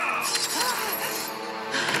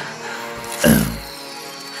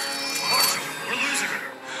 Marshall, we're losing her.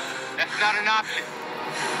 That's not an option.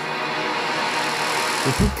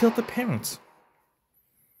 Well, who killed the parents?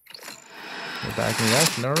 We're back in the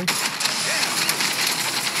action, are we? Keep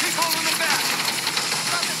holding them back.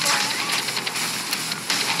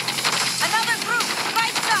 Another group,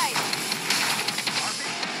 right side.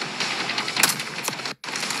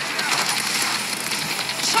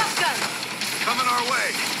 Shotgun. Coming our way.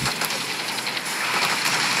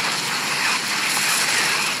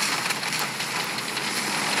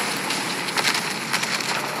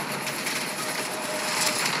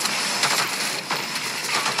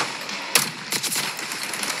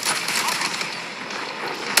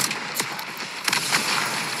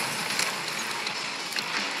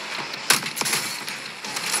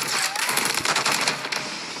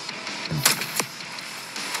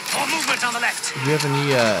 All movement on the left. Do we have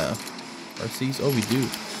any RCs? Oh, we do.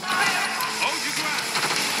 Hold your ground.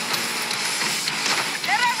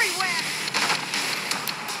 They're everywhere.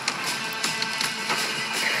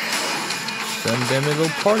 Send them a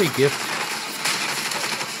little party gift.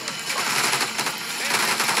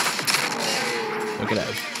 Look at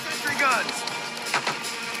that. Sentry guns.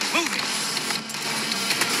 Moving.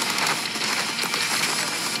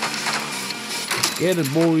 Get it,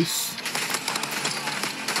 boys.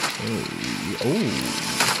 Oh,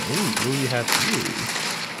 what do we have here?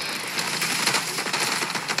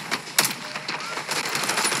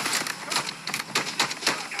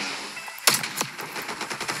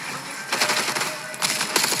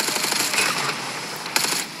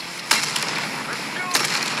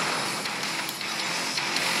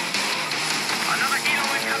 Another helo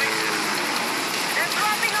incoming. They're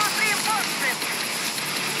dropping off reinforcements.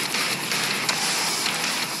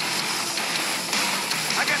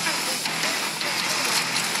 I got this.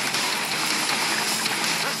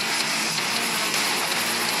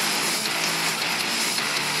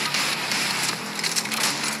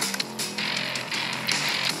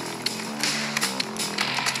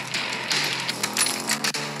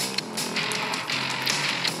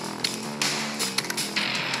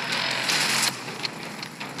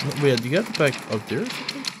 Wait, do you have the back up there or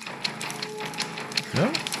something? No?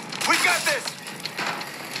 We got this.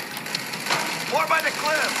 More by the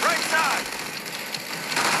cliff, right side.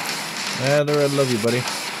 Yeah, there, I love you, buddy.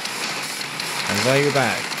 I'm glad you're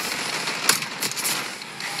back.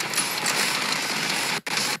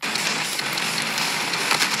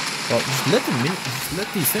 Well, just let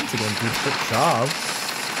these sentinels do their job.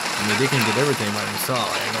 I mean, they can get everything by themselves.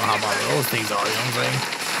 I don't know how about those things are, you know what I'm saying?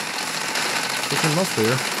 Freaking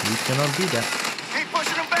muscular. We cannot do that. Keep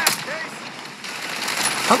pushing them back, Chase.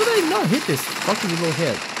 How did I not hit this fucking little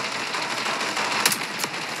head?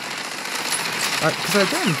 Because I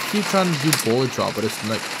don't keep trying to do bullet drop, but it's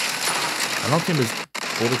like, I don't think there's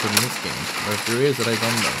bullets in this game. Or if there is, that I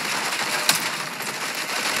don't know.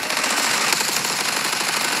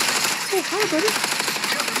 Oh, hi, buddy.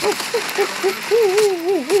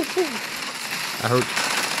 I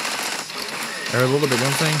heard a little bit, you know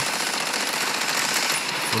what I'm saying?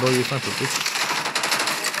 What are you trying for, bitch?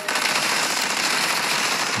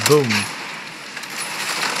 Boom.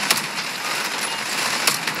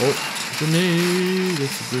 Oh, grenade!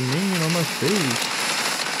 It's a grenade on my face.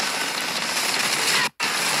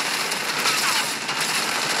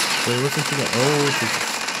 Wait, listen to the. Oh, Jesus.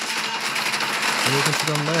 Listen to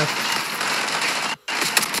the left.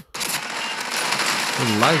 What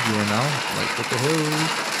live you are now? Like, what the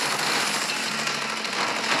hell?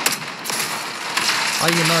 Why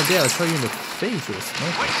are you not dead? I shot you in the face with a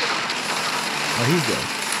sniper. Oh, he's dead.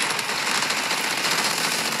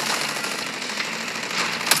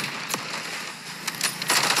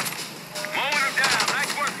 Mowing him down.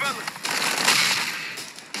 Nice work, fellas.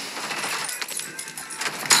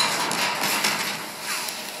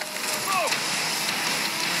 Whoa!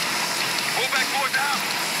 Pull back towards the house.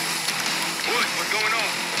 Woods, what's going on?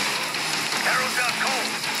 Arrows out cold.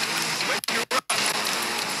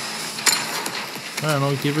 I don't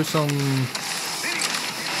know, give her some...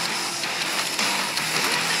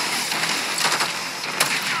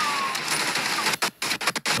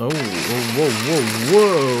 Oh, whoa, whoa, whoa,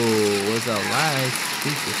 whoa! What's that like?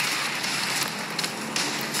 Jesus.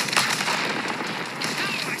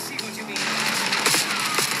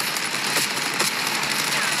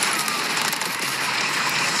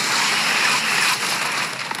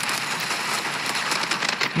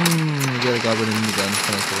 You gotta grab it in the gun.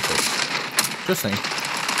 Kind of cool. Just saying.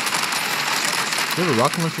 You have a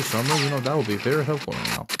rocket launcher somewhere? You know, that would be very helpful right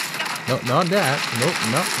now. No, not that. Nope,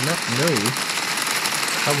 no.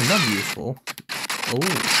 That would not be useful. Oh,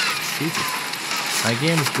 Jesus. My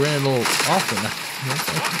game is running a little often.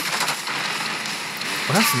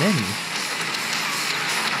 Well, that's an enemy.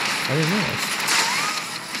 I didn't realize.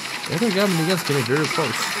 The other government against getting very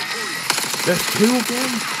close. There's two of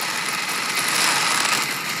them?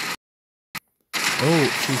 Oh,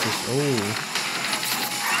 Jesus. Oh.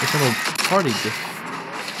 It's a little party gift.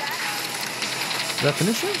 Did that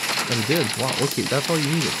finish it? And it did. Wow, okay, that's all you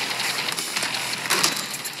needed.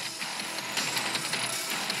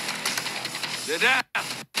 They're down.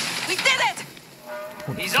 We did it!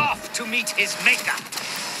 He's off to meet his maker.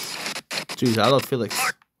 Jeez, I love Felix.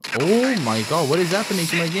 Oh my god, what is happening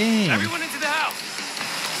to my game? Everyone into the house.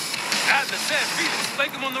 Adler said Felix,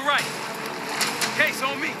 flank him on the right. Case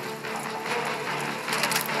on me.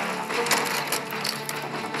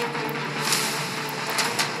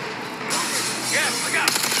 Yeah, look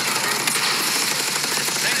out.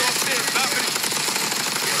 Tango upstairs, balcony.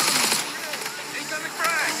 Incoming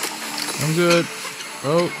frag. I'm good.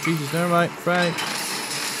 Oh, Jesus, never mind. Frank.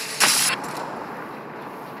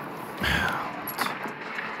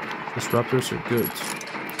 Disruptors are good.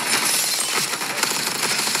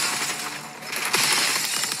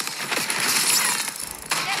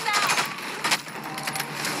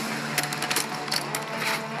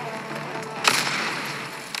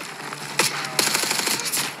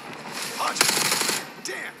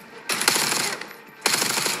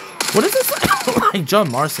 What is this? Like John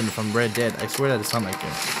Marston from Red Dead. I swear that it sounds like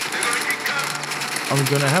him. I'm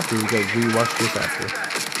gonna have to go rewatch this after.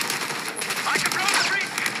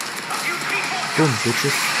 Boom,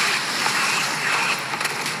 bitches.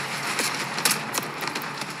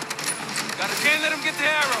 Can't let him get the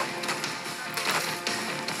arrow.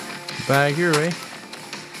 Back here, eh?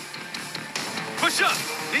 Push up.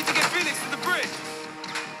 Need to get Phoenix to the bridge.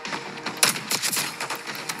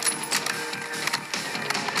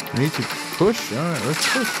 We need to push. Alright, let's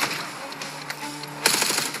push.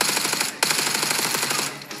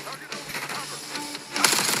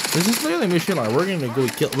 This is literally a mission like we're gonna go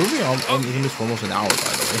kill. We'll be on this for almost an hour,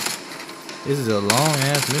 by the way. This is a long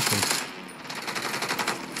ass mission.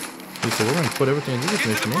 Okay, so we're gonna put everything into this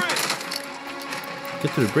mission, man.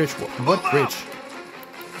 Get to the bridge. What bridge?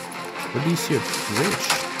 Where do you see a bridge?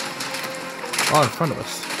 Oh, in front of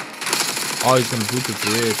us. Oh, he's gonna boot the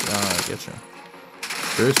bridge. Ah, I get you.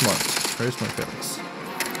 Very smart. Very smart, Felix.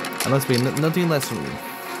 And let's be nothing less than me.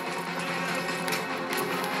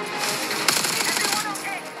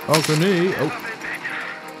 Oh, grenade. Oh.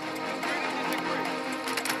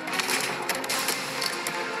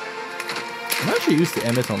 I'm actually used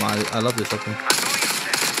to MS Online. I love this weapon.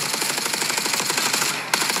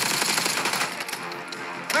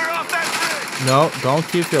 No, don't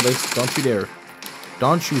kill Felix. Don't you dare.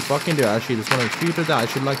 Don't you fucking dare. Actually, this one of the few that I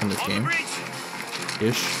should like in this game.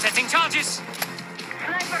 Ish. Setting charges.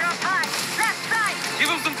 Sniper up high. Left side. Give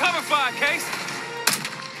him some cover fire, Case.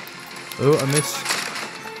 Oh, I missed.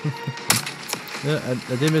 Yeah,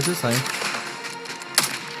 I did miss this time.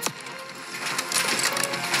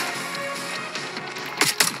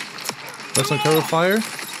 Got some cover fire.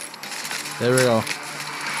 There we go.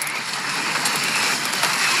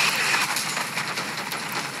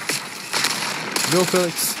 Go,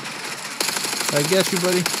 Felix. I guess you,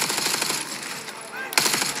 buddy.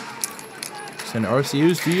 Send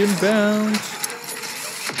RCUs to you inbound.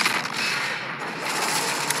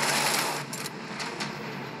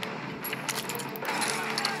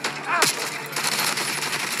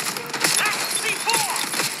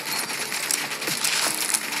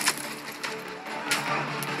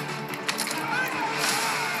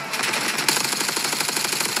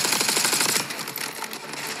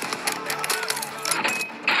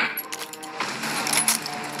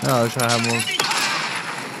 No, let's try to have more.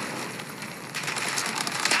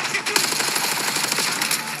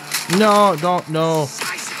 No, don't, no.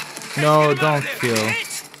 No, don't kill.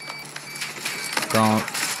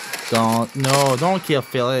 Don't kill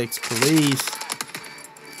Felix, please.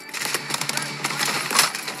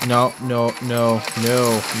 No, don't.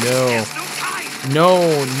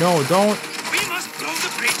 We must blow the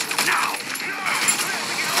bridge now.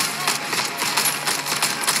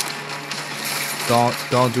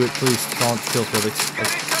 Don't do it, please. Don't kill Felix.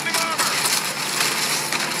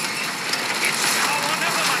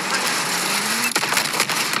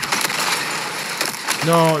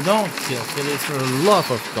 No, don't kill Felix for the love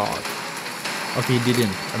of God. Okay, he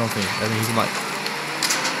didn't. I don't think. I mean, he's like.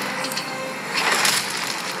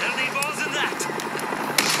 Any balls in that?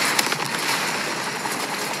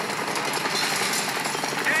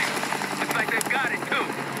 Hey, looks like they've got it too.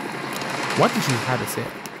 What did you have to say?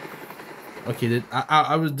 Okay,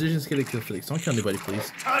 I was just gonna kill Felix. Don't kill anybody,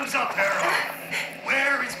 please. Time's up, Harold.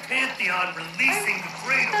 Where is Pantheon releasing the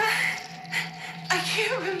cradle? I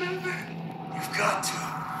can't remember. You've got to.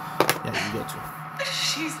 Yeah, you got to.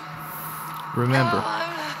 She's... Remember.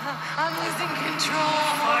 I'm losing control.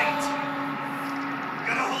 Fight.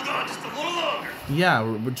 Gotta hold on just a little longer. Yeah,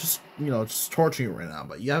 we're just, just torturing you right now,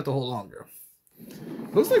 but you have to hold longer.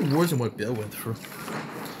 Looks like worse than what Bill went through.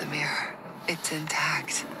 The mirror, it's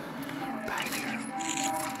intact.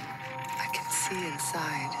 I can see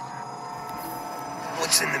inside.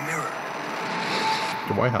 What's in the mirror?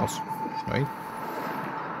 The White House, right?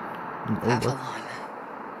 Over. Avalon.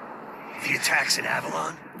 The attacks in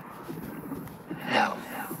Avalon? No.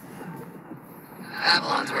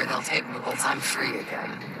 Avalon's where they'll take me once I'm free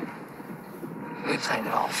again. We planned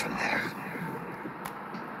it all from there.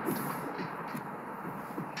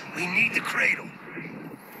 We need the cradle.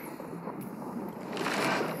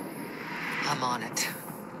 I'm on it.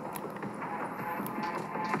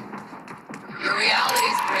 Your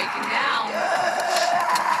reality's breaking down.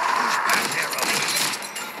 Push back, Harold.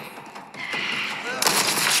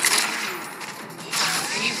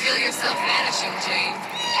 Can you feel yourself vanishing, Jane?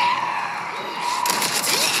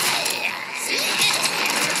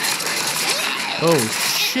 Oh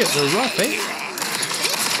shit, they're rough, eh?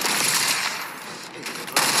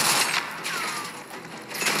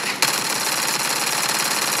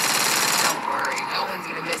 Don't worry, no one's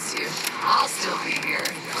gonna miss you. I'll still be here.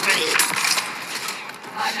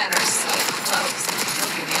 My men are so close.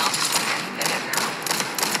 They'll give me off any minute now.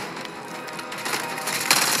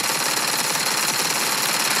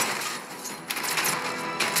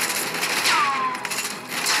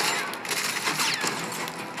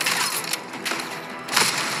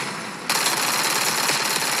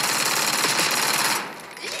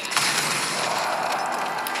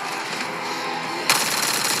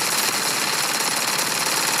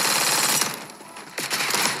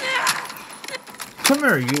 Come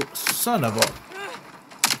here, you son of a...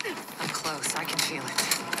 I'm close. I can feel it.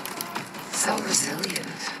 So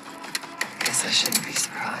resilient. Guess I shouldn't be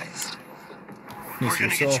surprised. We're gonna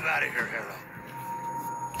get you yourself. out of here, Harold.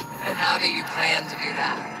 And how do you plan to do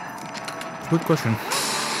that? Good question.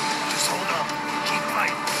 Just hold on. Keep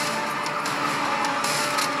fighting.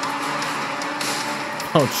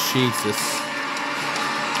 Oh, Jesus.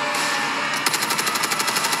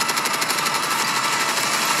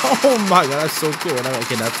 Oh my god, that's so cool.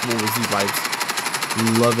 Okay, that's World War Z vibes.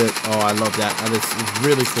 Love it. Oh, I love that. That is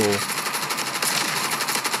really cool.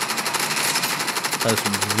 That is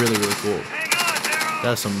really, really cool. Hang on, Harold.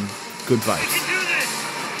 That's some good We vibes. can do this.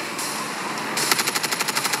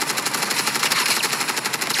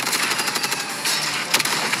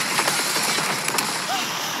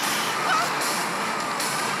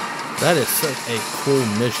 That is such a cool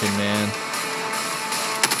mission, man.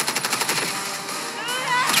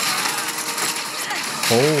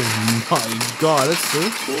 Oh my god, that's so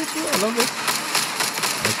cool. I love it.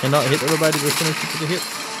 I cannot hit everybody, we're gonna keep the hit.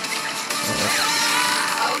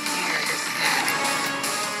 Oh dear, you're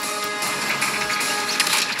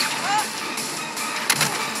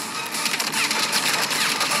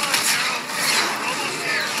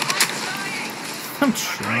I'm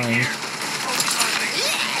trying.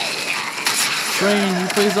 Train, you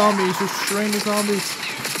play zombies, just train the zombies.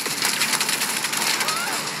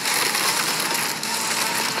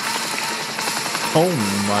 Oh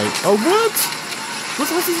my, oh what?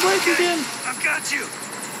 What's his wife again? I've got you.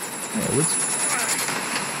 Yeah, what's...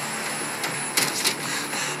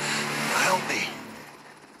 Help me.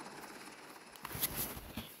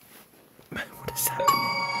 What is happening?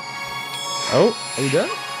 Oh, are you done?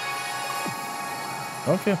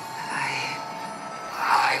 Okay.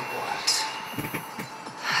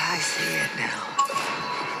 I see it now.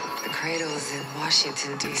 cradle's in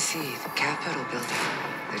Washington, D.C., the Capitol building.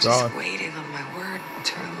 They're God. just waiting on my word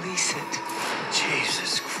to release it.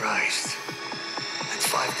 Jesus Christ. That's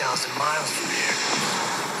 5,000 miles from here.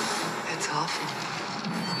 It's awful.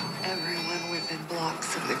 Everyone within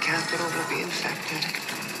blocks of the Capitol will be infected.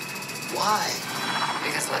 Why?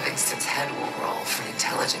 Because Livingston's head will roll for an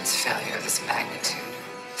intelligence failure of this magnitude.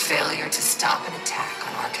 Failure to stop an attack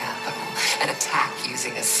on our capital. An attack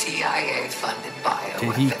using a CIA-funded bioweapon.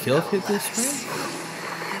 Did he kill no his less.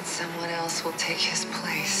 friend? And someone else will take his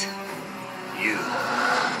place. You.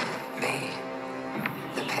 Me.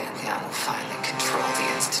 The Pantheon will finally control the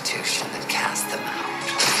institution that cast them out.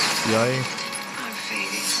 CIA. I'm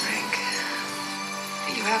fading, Frank.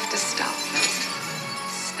 You have to stop this.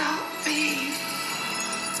 Stop me.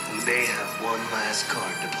 We may have one last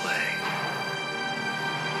card to play.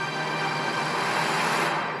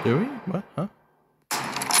 Do we? What? Huh?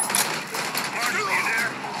 Marshall, you there?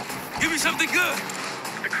 Give me something good.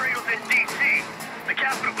 The cradle's in D.C., the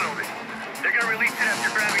Capitol building. They're gonna release it after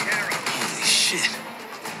grabbing Arrow. Holy shit.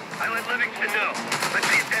 I let Livingston know. Let's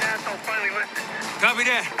see if that asshole finally listens. Copy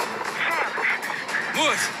that.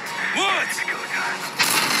 Woods! Woods! Go time.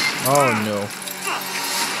 Oh no.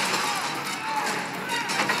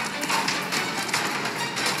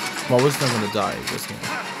 Well, Woods not gonna die, is he?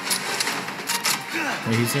 I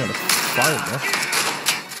mean, he's gonna fire, no?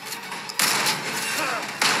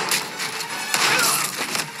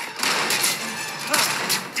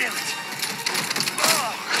 Damn it.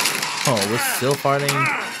 Oh, we're still fighting.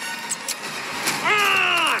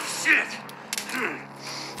 Shit.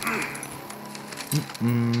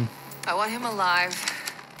 I want him alive.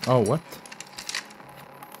 Oh, what?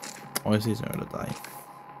 Oh, I see he's gonna die.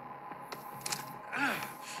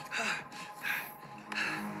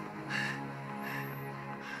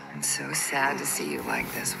 I'm so sad to see you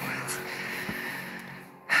like this, Woods.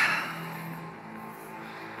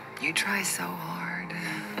 You try so hard.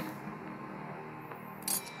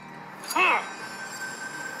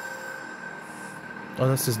 Oh,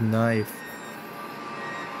 that's his knife.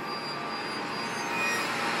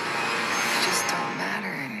 You just don't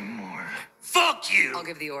matter anymore. Fuck you. I'll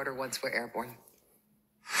give the order once we're airborne.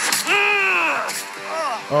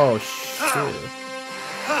 Oh, shit.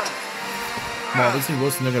 Well, this thing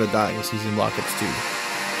Wilson, they're gonna die because he's in lockups too. Don't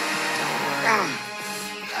worry.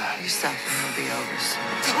 Your suffering will be over soon.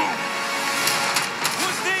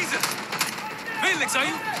 What's Dazer? Felix, are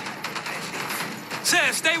you?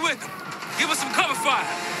 Sam, stay with him. Give us some cover fire.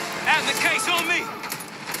 Have the case on me.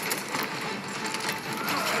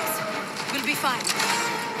 We'll be fine.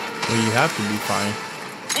 Well, you have to be fine.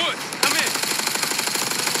 Woods, come in.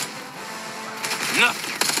 Nothing.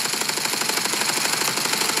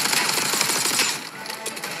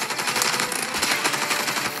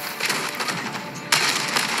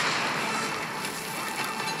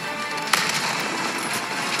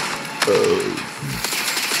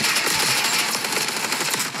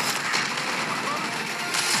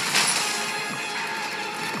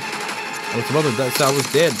 I was about to die, so I was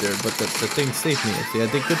dead there, but the thing saved me. See, I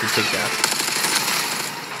did good to take that.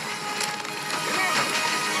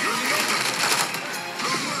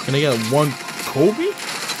 Can I get one Kobe?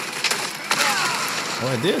 Oh,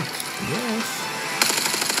 I did. Yes.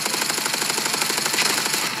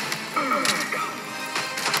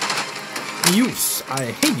 I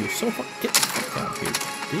hate you so fucking. Get the fuck out of here,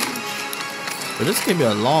 bitch. But this can be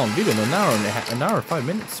a long video, an hour and a half, an hour and 5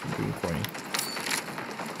 minutes we'll be recording.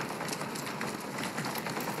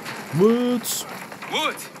 Woods.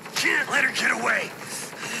 Woods. Can't let her get away.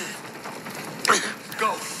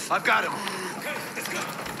 Go. I've got him.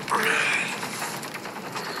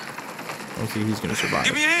 Okay, he's gonna survive.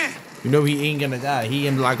 Give me a hand. You know he ain't gonna die. He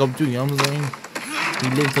in lock up too, you know what I'm saying? He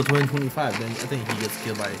lives till 2025, then I think he gets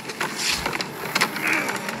killed by.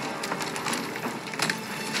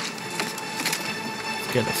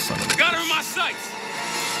 Get a son of a. Got her in my sights.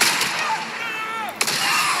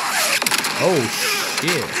 Oh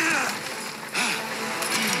shit.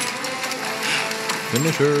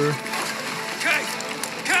 Finish her. Okay.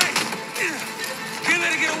 Okay. Can't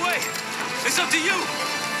let her get away. It's up to you.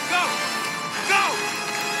 Go. Go.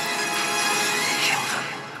 Kill them.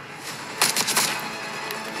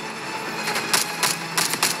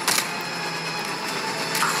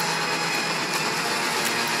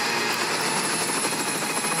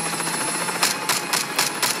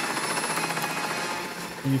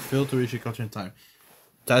 You failed to reach your culture in time.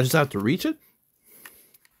 Did I just have to reach it?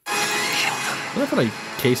 What if I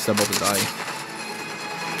case about to die?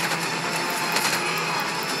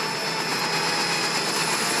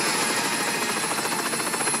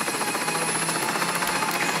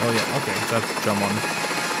 Oh yeah, okay, so I have to jump on.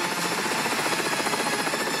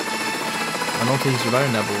 don't think he's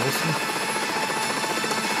surviving that, but we'll see.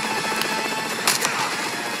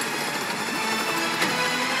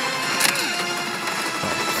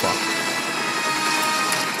 Oh, fuck.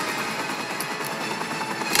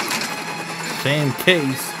 Same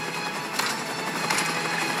case.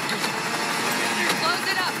 Close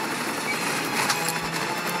it up.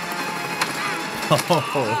 Oh,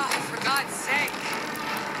 For God's sake.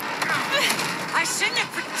 I shouldn't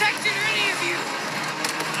have protected any of you.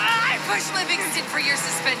 I pushed Livingston for your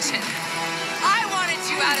suspension. I wanted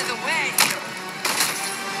you out of the way.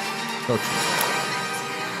 coach.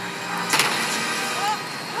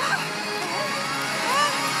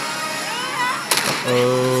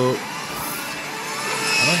 Oh.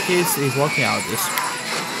 I don't think he's walking out of this.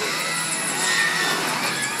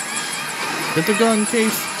 Get the gun,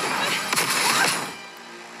 Case.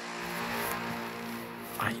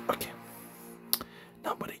 Okay.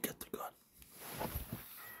 Nobody get the gun.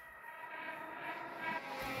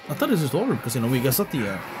 I thought this was over because, you know, we got at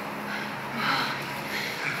the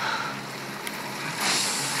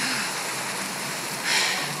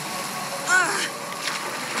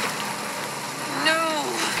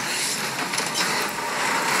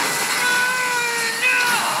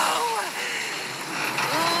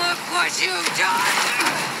You've done!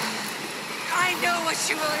 I know what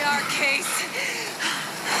you really are, Case.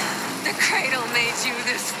 The cradle made you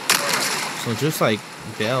this. So just like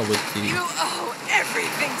Belle with the... You owe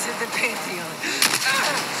everything to the Pantheon.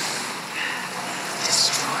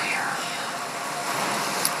 Destroyer.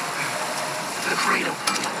 The cradle.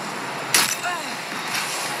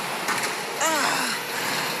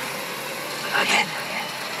 Again.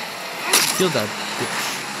 Kill that bitch.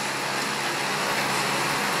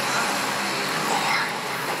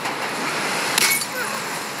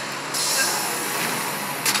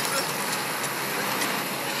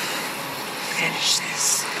 Finish this.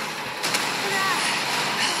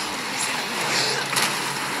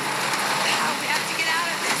 We have to get out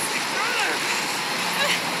of this.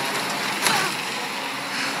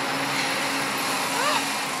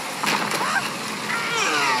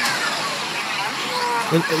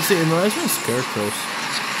 See, it reminds me of Scarecrows.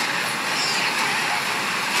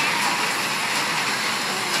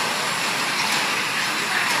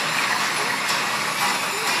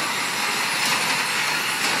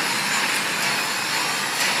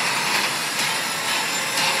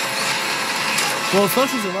 Well, as long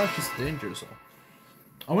as she's alive, she's dangerous. So.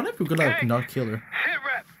 I wonder if we could like not kill her. Hit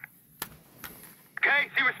rep.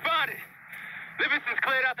 Case, he responded. Livingston's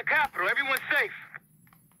cleared out the capital. Everyone's safe.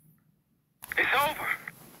 It's over.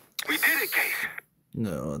 We did it, Case.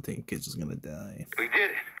 No, I think Case is gonna die. We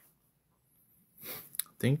did it.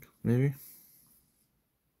 I think, maybe.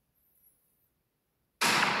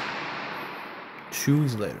 2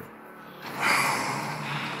 weeks later.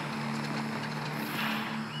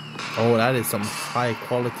 Oh, that is some high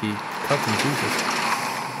quality cut and pieces.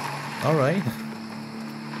 Alright.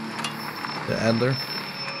 The Adler.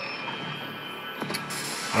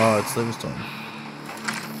 Oh, it's Livingstone.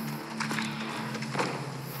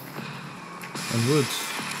 And Woods.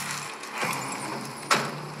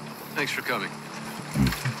 Thanks for coming.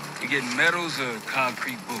 You getting medals or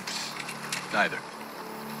concrete boots? Neither.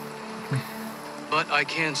 But I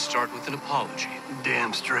can start with an apology.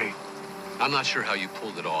 Damn straight. I'm not sure how you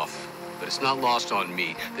pulled it off, but it's not lost on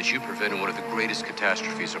me that you prevented one of the greatest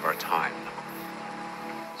catastrophes of our time.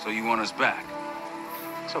 So you want us back?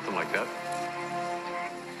 Something like that.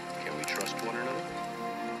 Can we trust one another?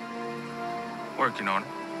 Working on it.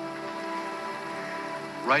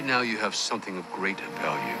 Right now you have something of great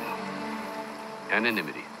value.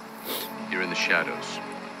 Anonymity. You're in the shadows.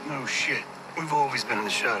 No shit. We've always been in the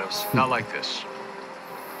shadows. Not like this.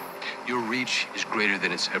 Your reach is greater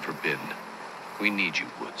than it's ever been. We need you,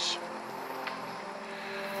 Woods.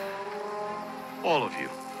 All of you.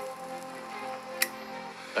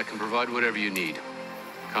 I can provide whatever you need.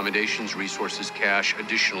 Accommodations, resources, cash,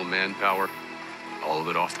 additional manpower. All of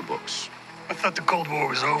it off the books. I thought the Cold War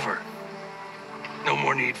was over. No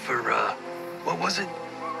more need for, what was it?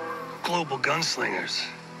 Global gunslingers.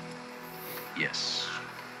 Yes.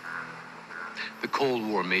 The Cold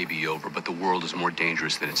War may be over, but the world is more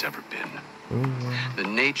dangerous than it's ever been. The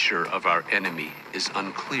nature of our enemy is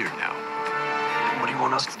unclear now. What do you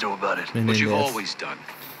want us to do about it? What you've always done.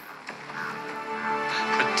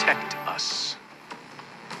 Protect us.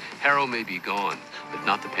 Harrow may be gone, but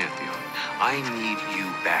not the Pantheon. I need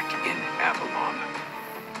you back in Avalon.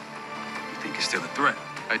 You think it's still a threat?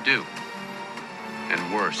 I do.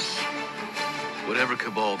 And worse. Whatever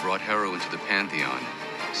cabal brought Harrow into the Pantheon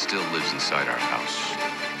still lives inside our house.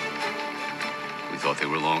 We thought they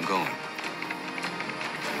were long gone.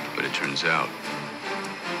 But it turns out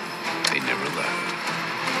never left.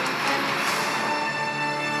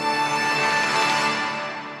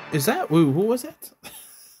 Is that who was that?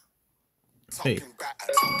 Wait.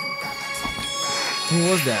 Who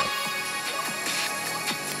was that?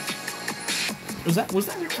 Was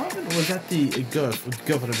that your comment, or was that the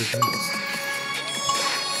governor of the Congress?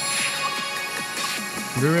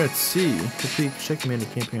 We're at sea. Complete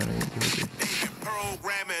checkmate campaign on activity.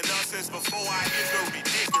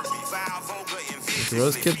 So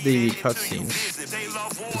let's skip the cutscene.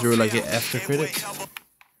 Is there like an after credit?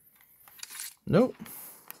 Nope.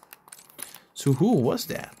 So who was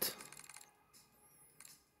that?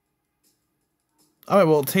 Alright,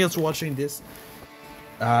 well, thanks for watching this.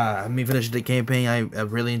 Me finishing the campaign. I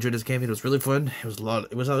really enjoyed this campaign. It was really fun. It was a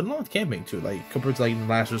lot of camping too, like compared to like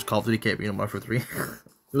last year's Call of Duty campaign on Warfare 3.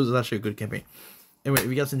 It was actually a good campaign. Anyway, if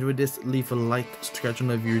you guys enjoyed this, leave a like, subscribe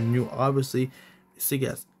channel if you're new, obviously. See you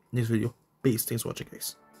guys next video. Peace. Thanks for watching,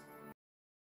 guys.